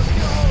feel? Work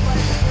your whole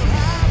life and still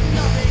have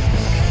nothing.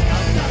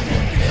 How does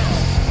it feel?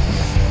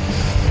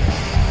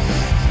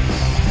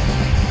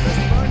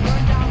 Let's burn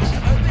down this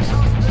urban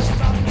house with the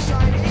stars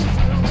shining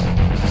through.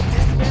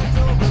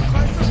 Dismantle the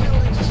Chrysler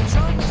building, the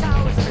Trump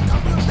towers, and a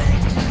couple of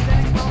banks too.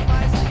 Setting small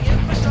fires to the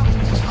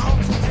infrastructure, all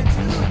turns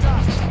into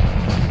dust.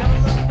 Never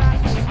look back,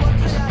 think what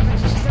could happen,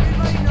 cause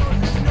everybody knows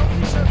there's no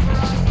future for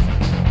us.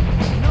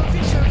 No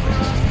future for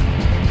us.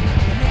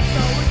 And it's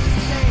always the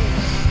same.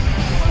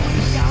 1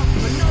 week out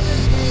from another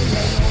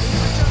payday, only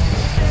for just a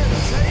bit of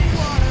treading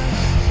water.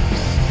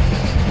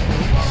 We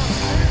want to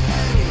serve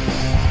too.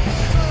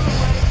 Turn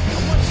away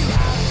from what you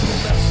have to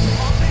left. You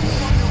often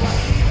wonder why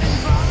even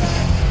bother.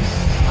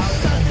 How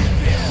does it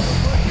feel?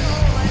 Work your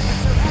whole life and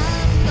still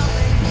have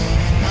nothing.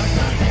 How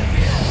does it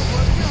feel?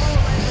 Work your whole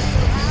life and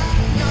still have nothing.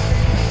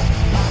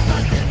 How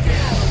does it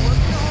feel?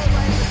 Work your whole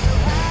life and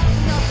still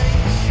have nothing. How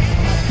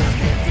does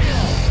it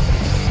feel?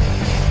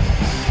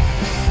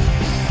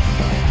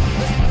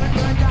 Let's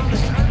burn down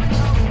this urban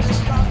house with the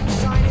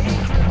stars shining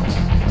through.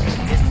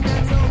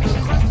 Dismantle the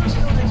Chrysler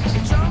building, the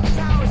Trump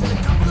towers, and a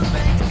couple of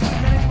banks too.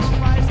 Setting small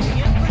fires to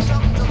the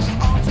infrastructure,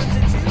 all turns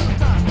into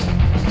dust.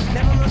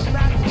 Never look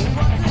back, thinking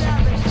what could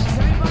happen, cause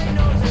everybody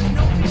knows there's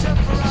no future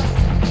for us.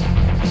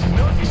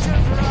 No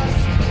future for us.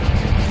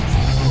 It's a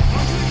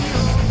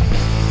 200-year-old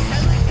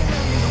settling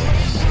down in the way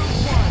of Route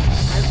 1.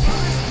 And for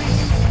this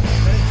means that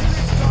until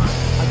it's gone,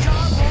 our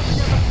job won't be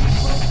other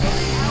people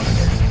building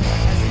houses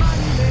as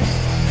monuments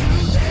to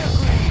their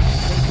greed.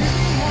 The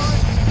busy one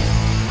with me.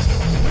 How does it feel? Work your whole life and still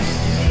have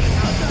nothing.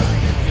 How does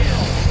it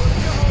feel? Work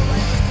your whole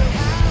life and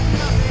still have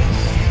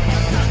nothing. How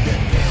does it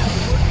feel?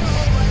 Work your whole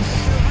life and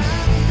still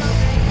have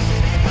nothing.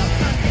 How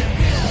does it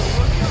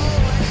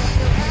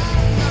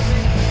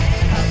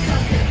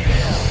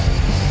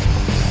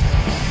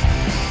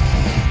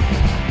feel?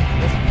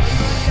 Let's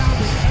burn down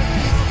this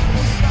urban house with the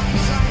stars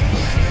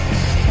shining through.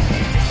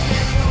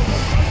 Dismantle the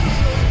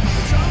Chrysler building,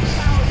 the Trump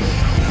towers, and a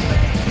couple of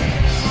banks too.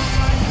 Setting small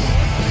fires to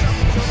the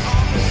infrastructure,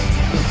 all turns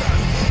into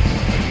dust.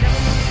 Never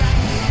look back,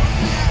 think what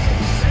could happen,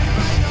 cause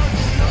everybody knows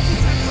there's no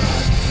future for us.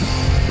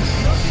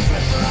 No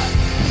future for us.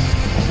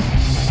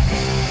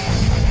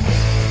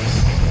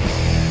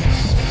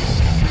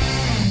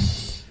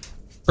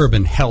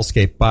 Urban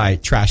Hellscape by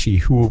Trashy,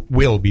 who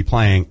will be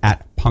playing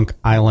at Punk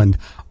Island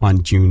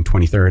on June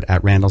 23rd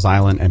at Randall's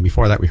Island. And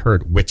before that, we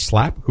heard Witch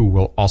Slap, who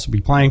will also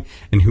be playing.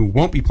 And who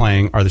won't be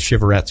playing are the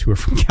Shiverettes, who are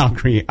from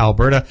Calgary,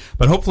 Alberta.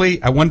 But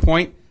hopefully, at one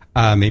point,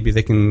 maybe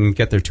they can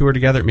get their tour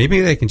together. Maybe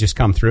they can just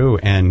come through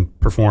and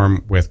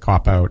perform with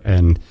Cop Out,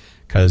 and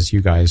because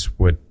you guys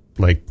would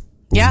like...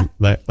 Yeah.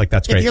 Like,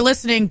 that's great. If you're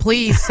listening,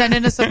 please send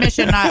in a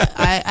submission.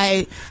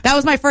 I that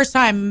was my first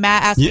time.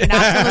 Matt asked me not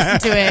to listen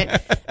to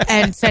it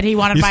and said he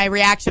wanted my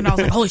reaction. I was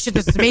like, holy shit,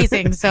 this is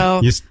amazing.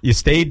 So you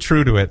stayed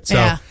true to it. So,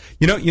 yeah.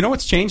 you know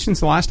what's changed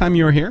since the last time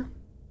you were here?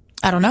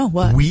 I don't know.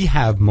 What? We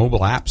have mobile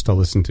apps to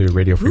listen to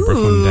Radio Free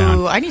Brooklyn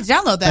down. I need to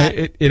download that.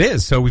 It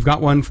is. So we've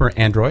got one for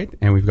Android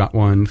and we've got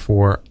one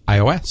for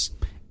iOS.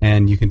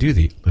 And you can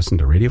listen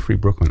to Radio Free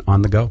Brooklyn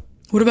on the go.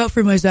 What about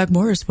for my Zach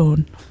Morris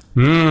phone?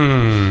 Maybe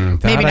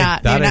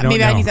not.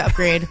 Maybe I need to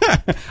upgrade.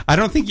 I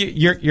don't think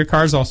your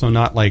car's also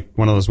not like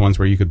one of those ones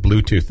where you could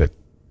Bluetooth it,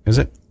 is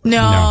it?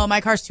 No,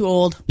 my car's too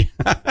old.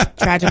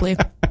 Tragically.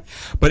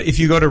 But if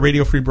you go to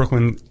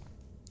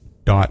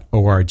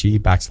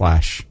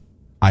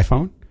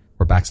radiofreebrooklyn.org/iPhone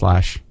or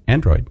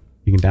 /Android,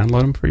 you can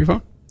download them for your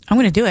phone. I'm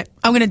going to do it.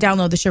 I'm going to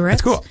download the Shiverettes.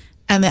 That's cool.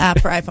 And the app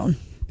for iPhone.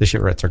 The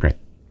Shiverettes are great.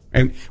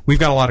 And we've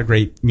got a lot of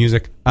great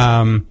music.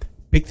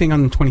 Big thing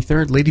on the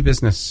 23rd, Lady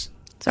Business.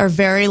 It's our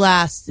very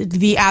last,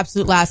 the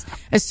absolute last.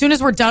 As soon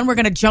as we're done, we're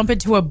going to jump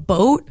into a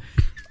boat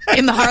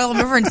in the Harlem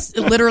River and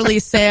literally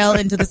sail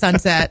into the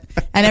sunset.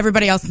 And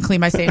everybody else can clean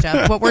my stage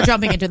up. What we're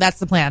jumping into, that's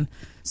the plan.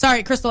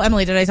 Sorry, Crystal,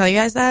 Emily, did I tell you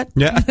guys that?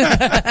 Yeah.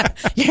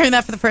 You're hearing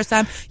that for the first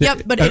time?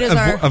 Yep, but it is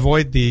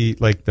avoid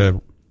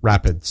the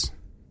rapids.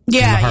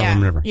 Yeah, in the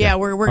Harlem River. Yeah,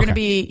 we're going to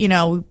be,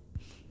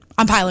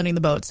 I'm piloting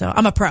the boat, so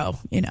I'm a pro,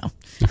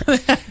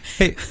 Okay.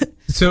 Hey,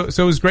 so it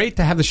was great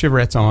to have the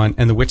Shiverettes on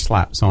and the Witch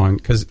Slap song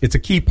because it's a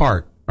key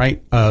part,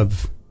 right,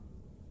 of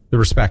the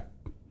respect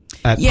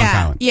at Punk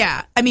Island.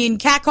 Yeah. I mean,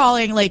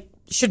 catcalling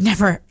should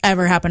never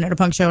ever happen at a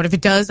punk show, and if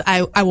it does,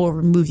 I will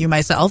remove you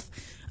myself.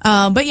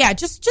 But yeah,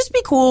 just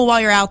be cool while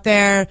you're out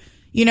there.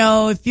 you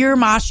know, if you're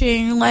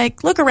moshing,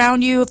 like, look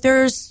around you. If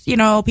there's, you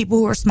know, people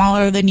who are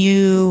smaller than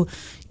you,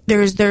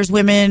 there's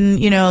women,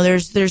 you know,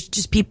 there's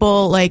just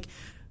people like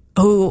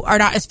who are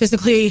not as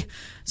physically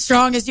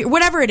strong as you,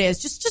 whatever it is.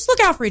 Just look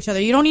out for each other.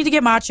 You don't need to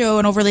get macho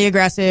and overly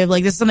aggressive.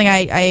 Like, this is something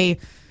I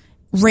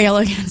rail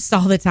against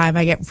all the time.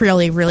 I get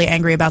really, really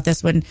angry about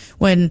this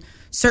when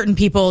certain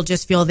people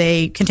just feel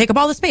they can take up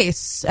all the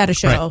space at a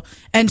show. Right.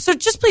 And so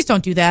just please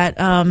don't do that.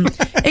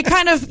 It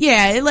kind of,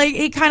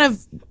 it kind of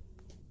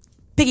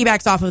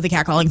piggybacks off of the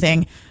catcalling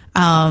thing.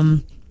 A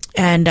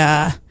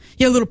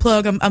little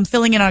plug. I'm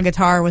filling in on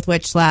guitar with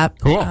Witch Slap.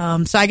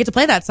 Cool. So I get to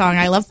play that song.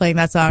 I love playing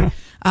that song.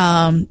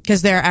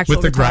 Because they're actual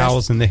with the guitars.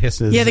 growls and the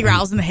hisses. Yeah, the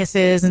growls and the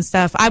hisses and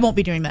stuff. I won't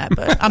be doing that,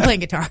 but I'm playing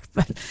guitar.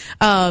 But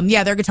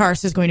their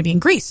guitarist is going to be in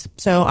Greece,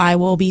 so I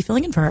will be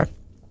filling in for her.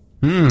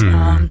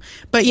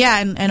 But yeah,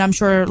 and I'm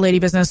sure Lady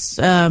Business,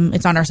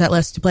 it's on our set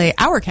list to play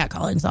our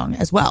catcalling song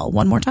as well.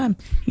 One more time.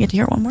 You get to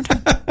hear it one more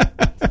time.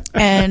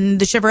 And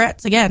the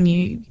Shiverettes, again,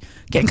 you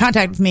get in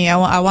contact with me.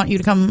 I want you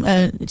to come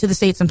to the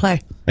States and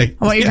play. I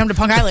want you to come to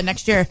Punk Island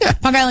next year.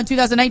 Punk Island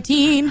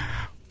 2019.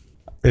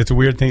 It's a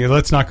weird thing.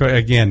 Let's not go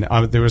again.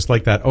 There was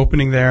like that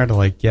opening there to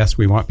like, yes,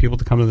 we want people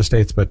to come to the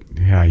States, but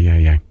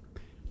yeah.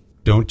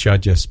 Don't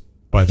judge us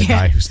by the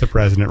guy who's the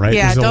president, right?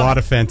 Yeah, there's a lot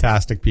of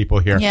fantastic people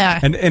here. Yeah.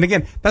 And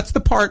again, that's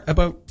the part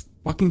about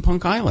fucking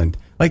Punk Island.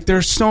 Like,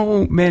 there's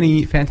so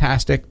many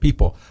fantastic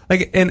people.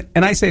 Like, and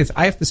I say this,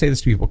 I have to say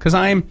this to people because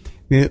I'm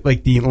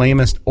like the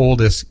lamest,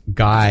 oldest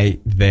guy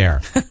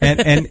there.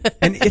 And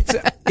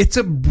it's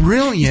a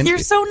brilliant. You're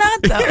so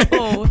not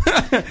though.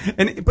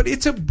 But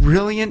it's a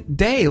brilliant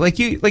day. Like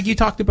you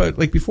talked about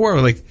like before,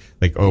 like,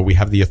 oh, we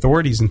have the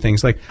authorities and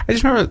things. Like, I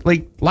just remember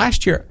like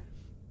last year,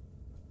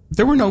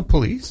 there were no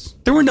police.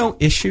 There were no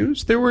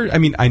issues.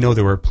 I know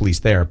there were police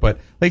there, but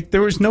like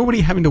there was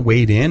nobody having to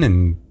wade in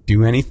and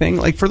do anything.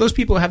 Like, for those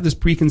people who have this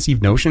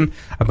preconceived notion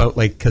about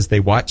like, cause they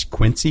watched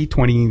Quincy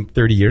 20,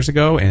 30 years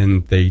ago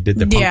and they did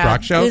the punk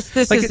rock show.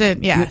 This like,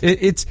 isn't,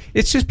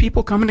 it's just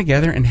people coming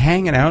together and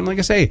hanging out. And like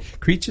I say,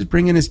 Creech is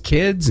bringing his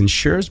kids and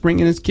Sure's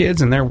bringing his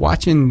kids and they're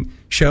watching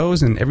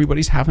shows and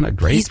everybody's having a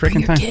great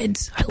freaking time.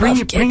 Kids. I love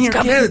kids. Bring your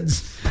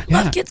kids.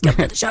 Love kids coming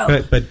to the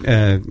show.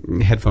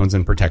 But headphones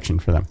and protection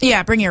for them.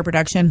 Yeah, bring your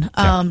protection.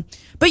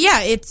 But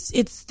yeah,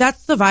 it's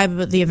that's the vibe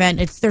of the event.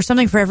 There's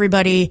something for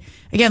everybody.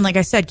 Again, like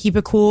I said, keep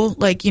it cool.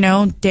 Like, you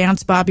know,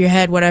 dance, bob your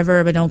head,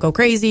 whatever, but don't go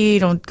crazy.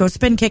 Don't go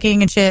spin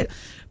kicking and shit.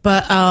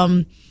 But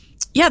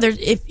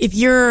if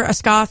you're a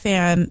ska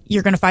fan,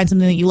 you're going to find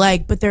something that you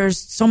like. But there's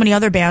so many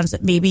other bands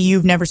that maybe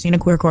you've never seen a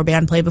queercore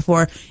band play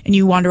before, and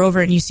you wander over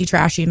and you see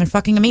Trashy, and they're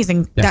fucking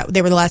amazing. Yeah.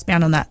 They were the last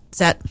band on that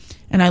set,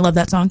 and I love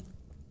that song.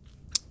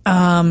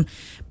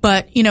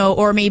 But you know,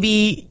 or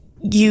maybe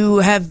you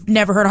have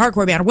never heard a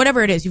hardcore band, or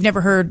whatever it is. You've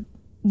never heard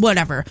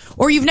whatever,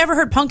 or you've never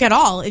heard punk at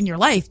all in your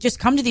life. Just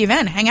come to the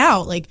event, hang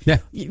out. Like,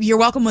 you're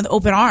welcome with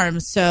open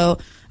arms. So,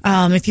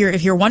 if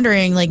you're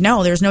wondering, like,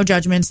 no, there's no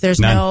judgments. There's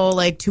no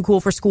like too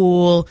cool for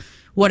school,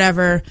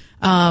 whatever.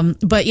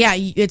 But yeah,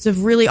 it's a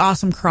really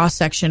awesome cross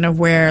section of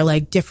where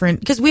like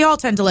different, because we all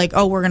tend to like,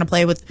 oh, we're going to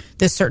play with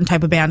this certain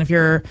type of band. If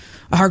you're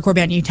a hardcore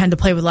band, you tend to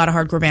play with a lot of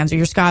hardcore bands, or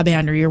your ska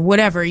band, or your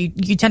whatever.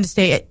 You tend to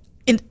stay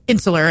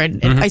insular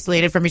and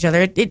isolated from each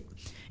other. It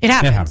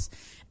happens.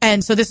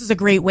 And so this is a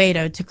great way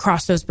to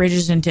cross those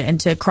bridges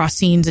and to cross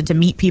scenes and to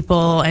meet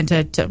people and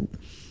to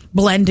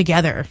blend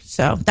together.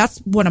 So that's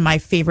one of my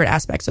favorite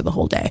aspects of the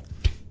whole day.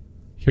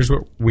 Here's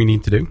what we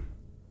need to do.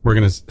 We're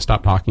going to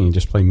stop talking and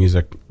just play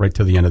music right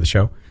till the end of the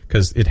show,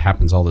 because it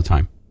happens all the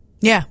time.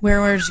 Yeah,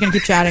 we're just going to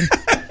keep chatting.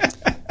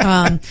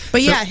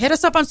 But yeah, hit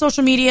us up on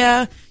social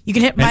media. You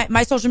can hit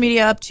my social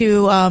media up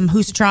to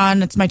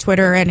Hoosatron. It's my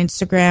Twitter and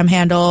Instagram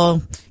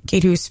handle.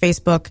 Kate Hoos,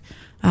 Facebook.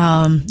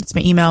 It's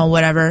my email,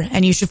 whatever.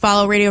 And you should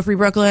follow Radio Free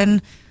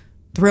Brooklyn,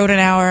 The Road an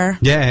Hour.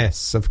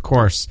 Yes, of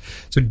course.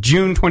 So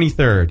June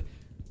 23rd,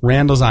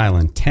 Randall's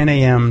Island, 10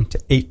 a.m. to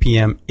 8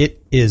 p.m.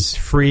 It is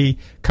free.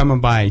 Come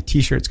and buy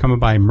T-shirts, come and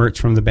buy merch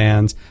from the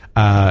bands.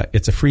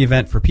 It's a free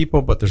event for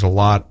people, but there's a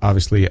lot,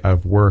 obviously,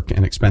 of work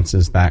and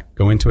expenses that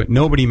go into it.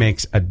 Nobody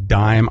makes a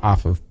dime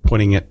off of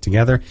putting it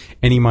together.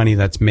 Any money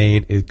that's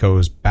made, it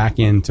goes back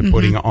into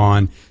putting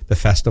on the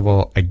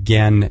festival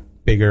again,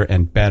 bigger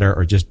and better,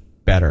 or just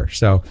better.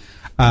 So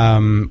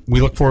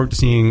we look forward to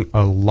seeing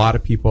a lot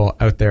of people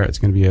out there. It's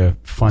going to be a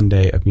fun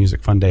day of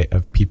music, fun day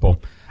of people.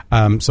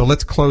 So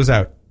let's close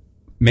out.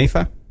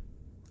 Maafa?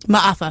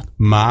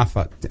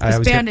 Maafa. This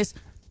band is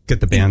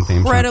get the band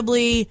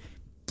incredibly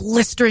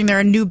blistering.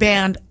 They're a new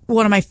band,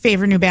 one of my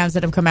favorite new bands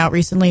that have come out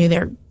recently.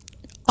 They're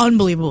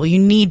unbelievable. You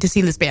need to see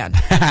this band.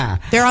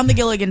 They're on the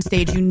Gilligan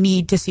stage. You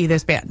need to see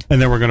this band.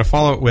 And then we're going to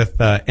follow it with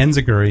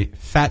Enziguri,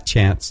 Fat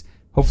Chance.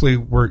 Hopefully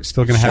we're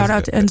still going to have... Shout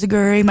out to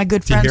Enziguri, my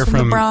good friends from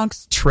the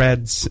Bronx.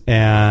 Treads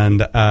and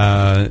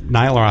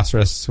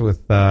Nihilosarus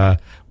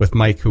with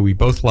Mike, who we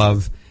both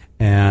love.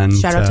 And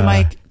shout out to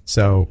Mike.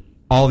 So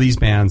all these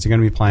bands are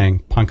going to be playing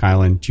Punk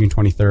Island June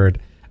 23rd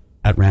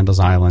at Randall's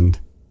Island.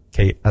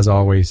 Kate, as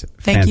always,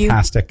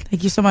 fantastic.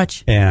 Thank you so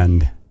much.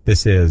 And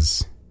this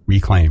is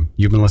Reclaim.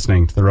 You've been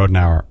listening to The Rodent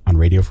Hour on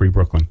Radio Free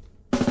Brooklyn.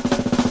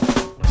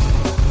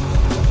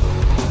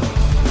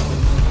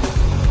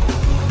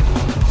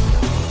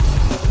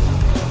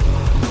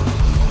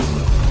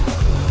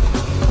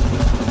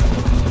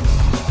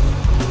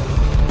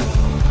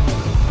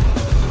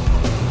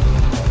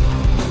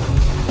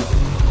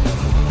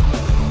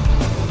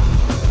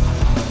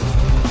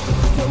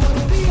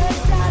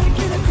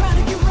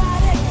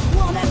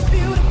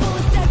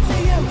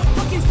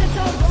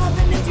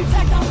 You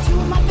tagged on to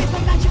my face, my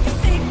magic is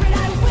sacred.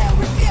 I will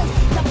refuse.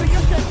 Not for your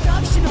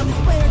seduction.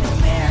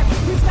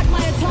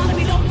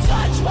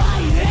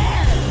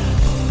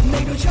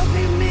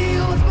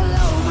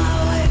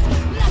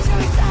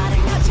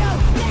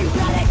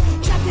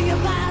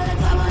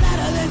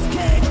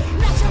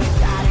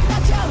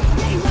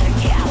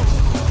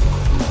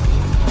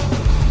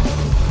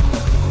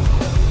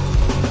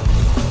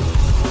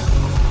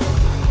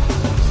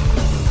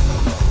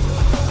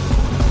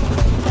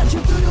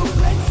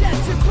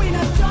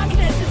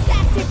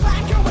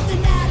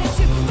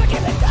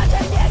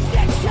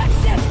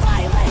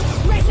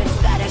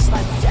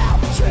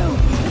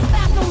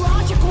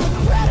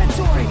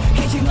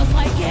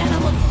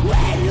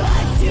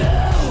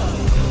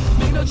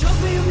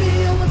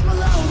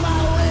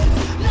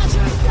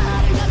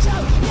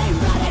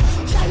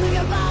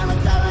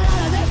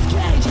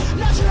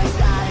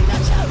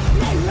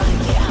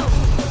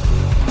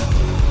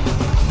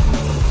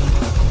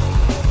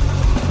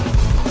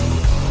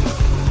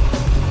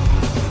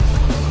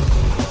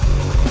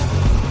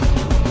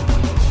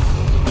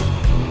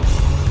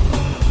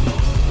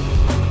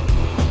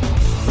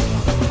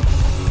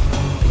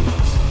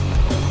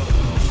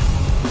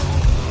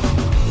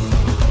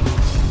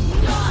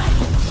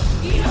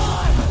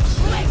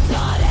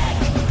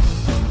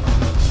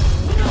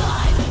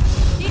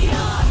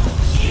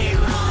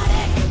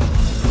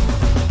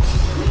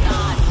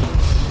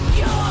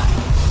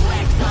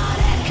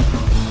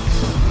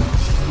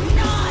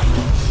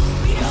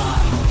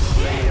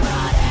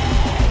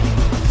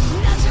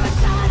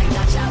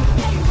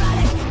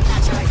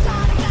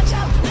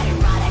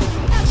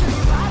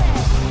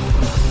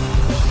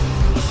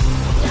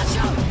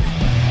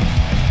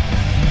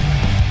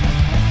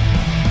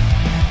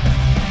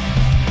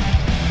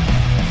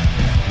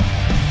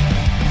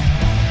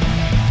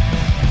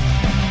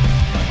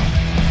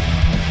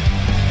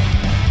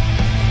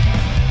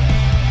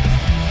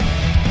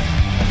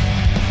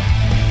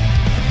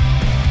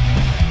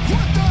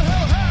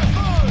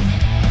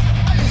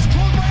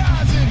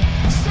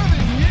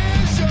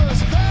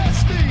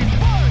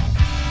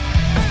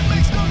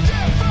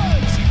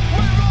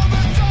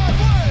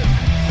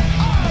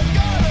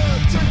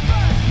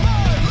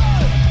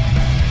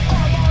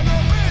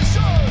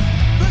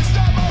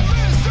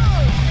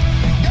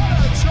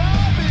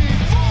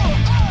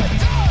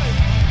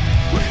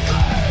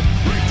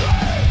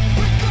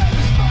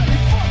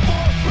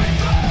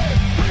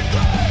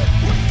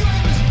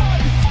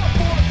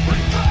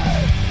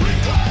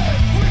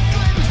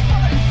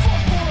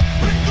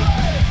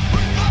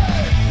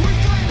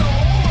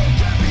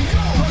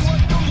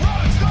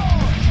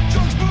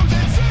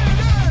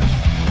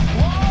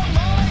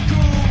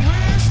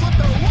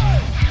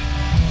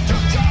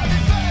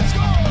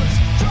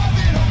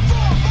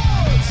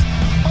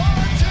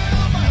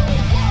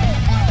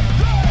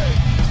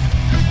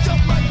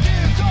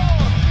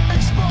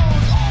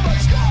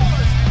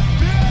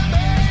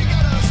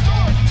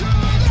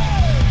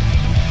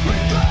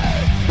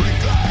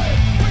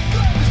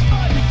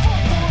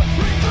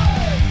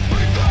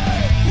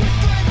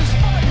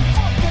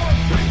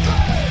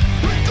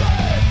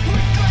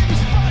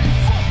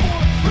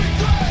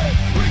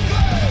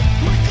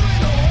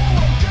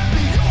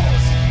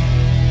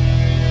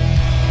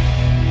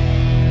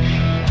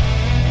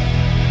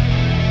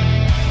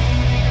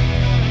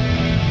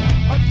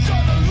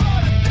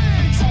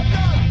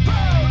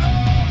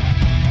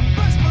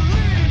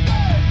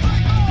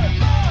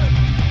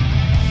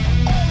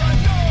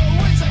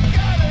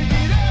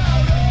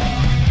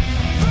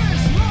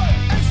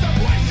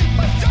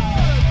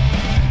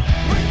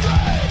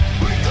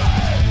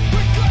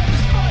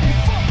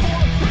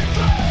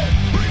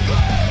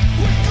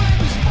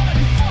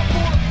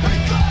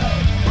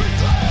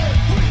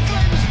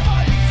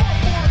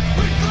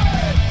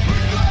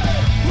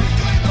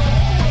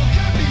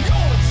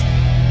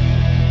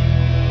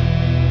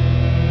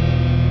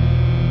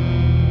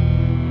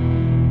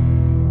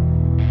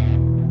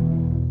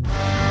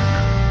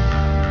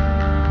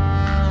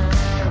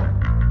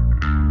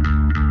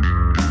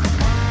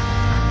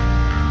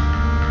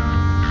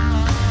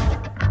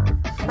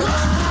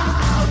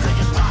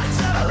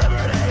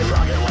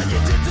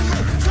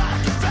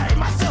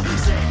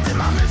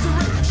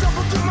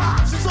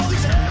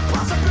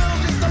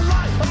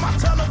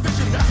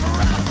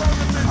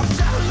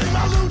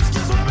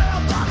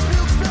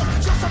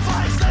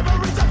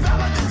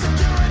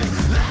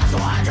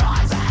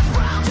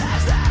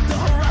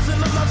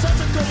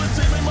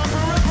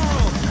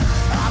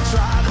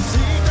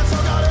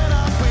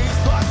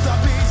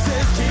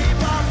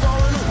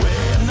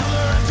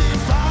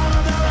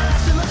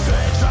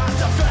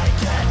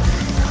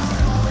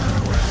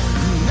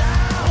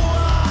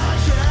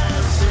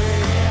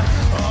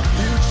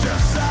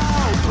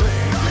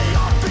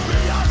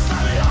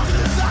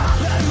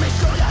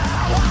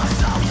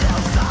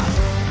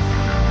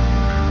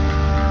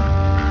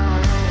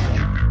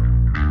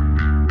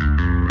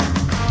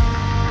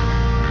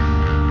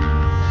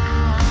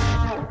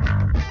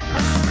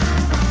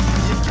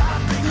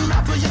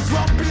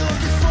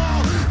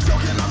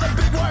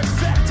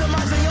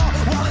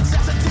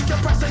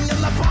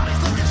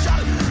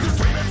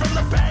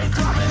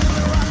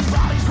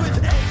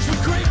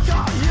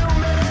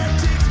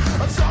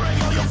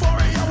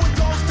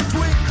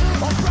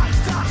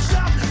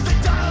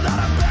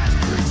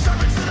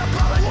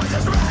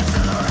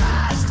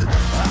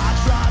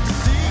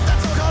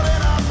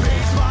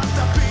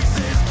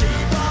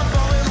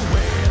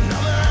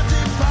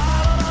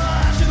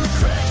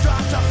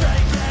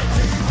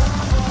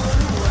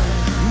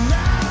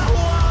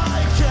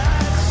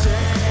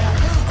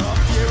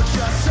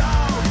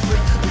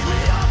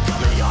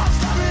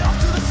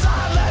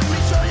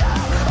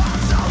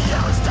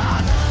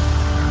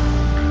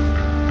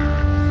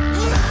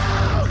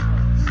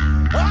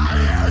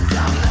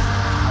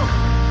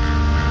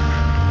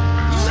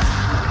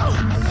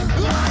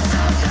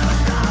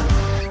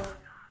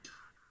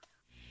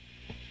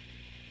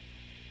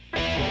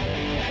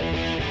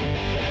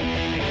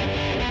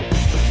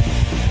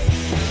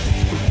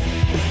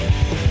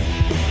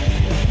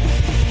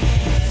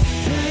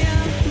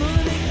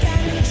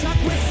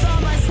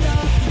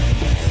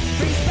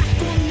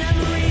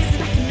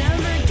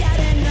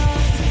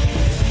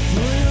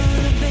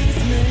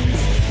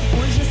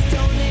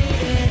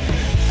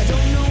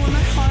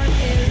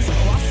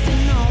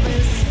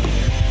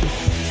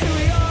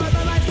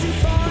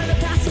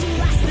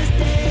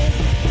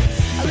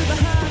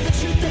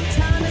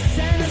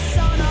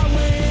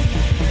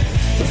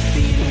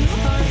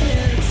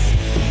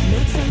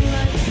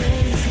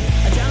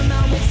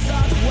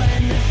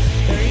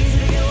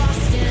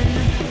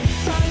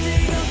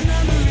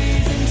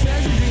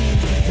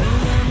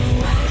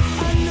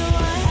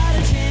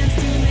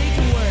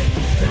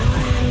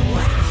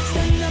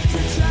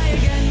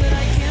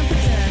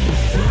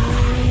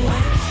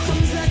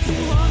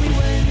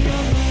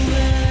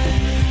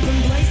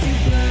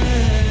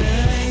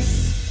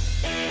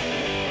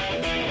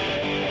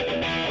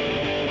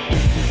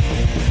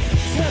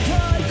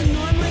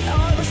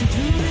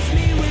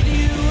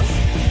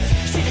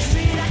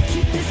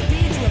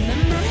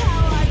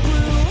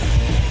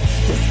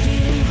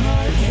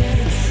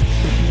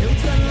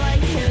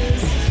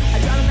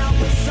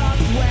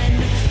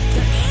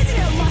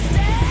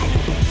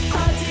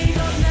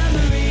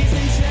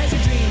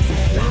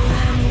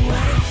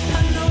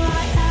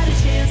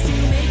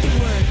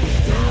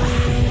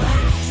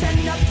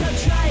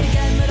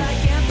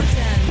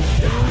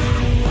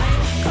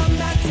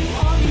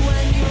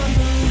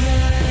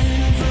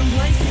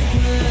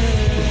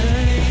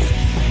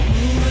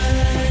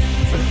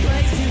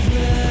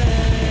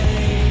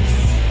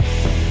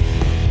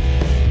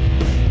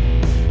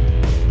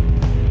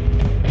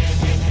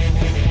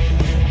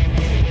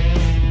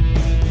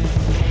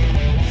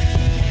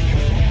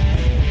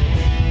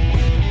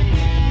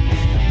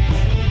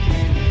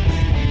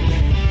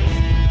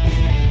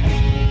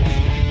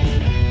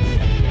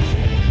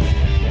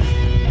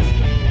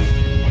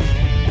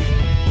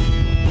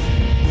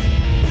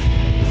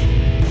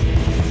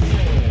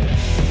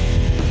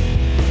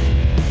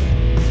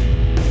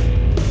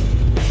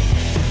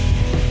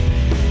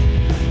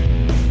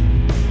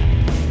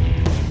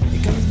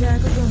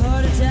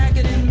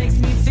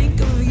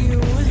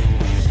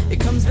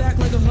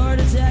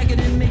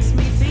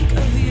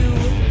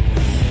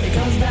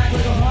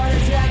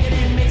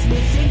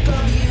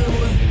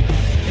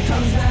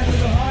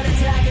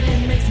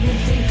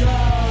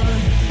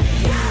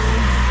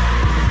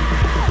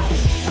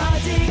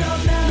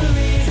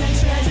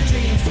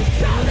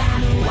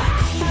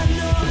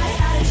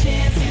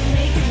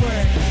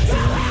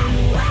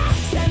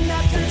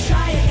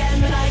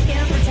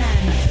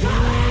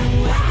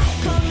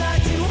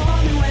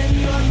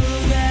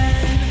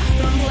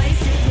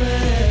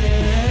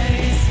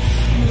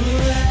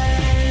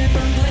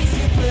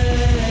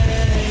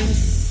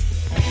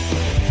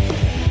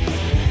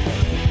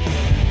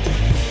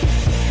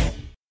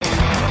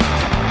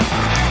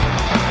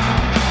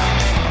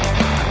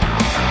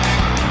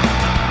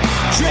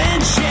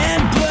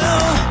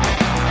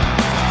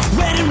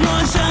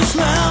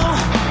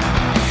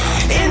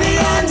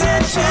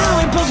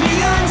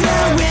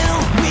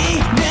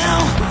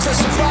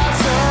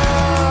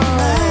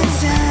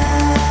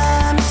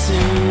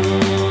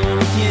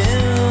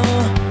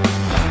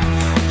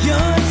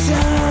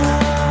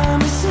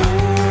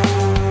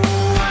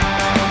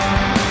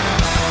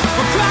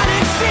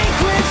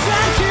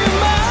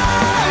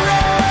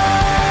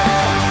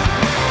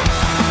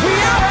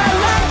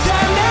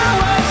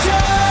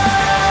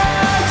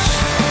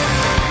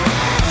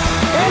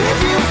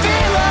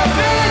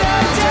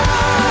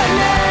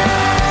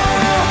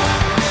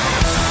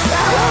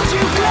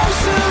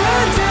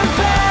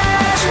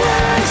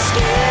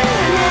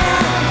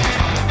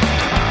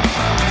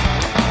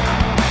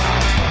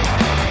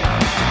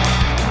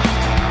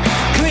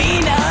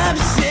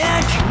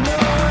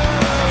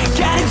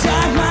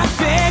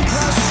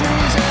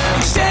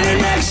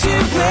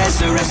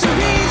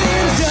 mystery.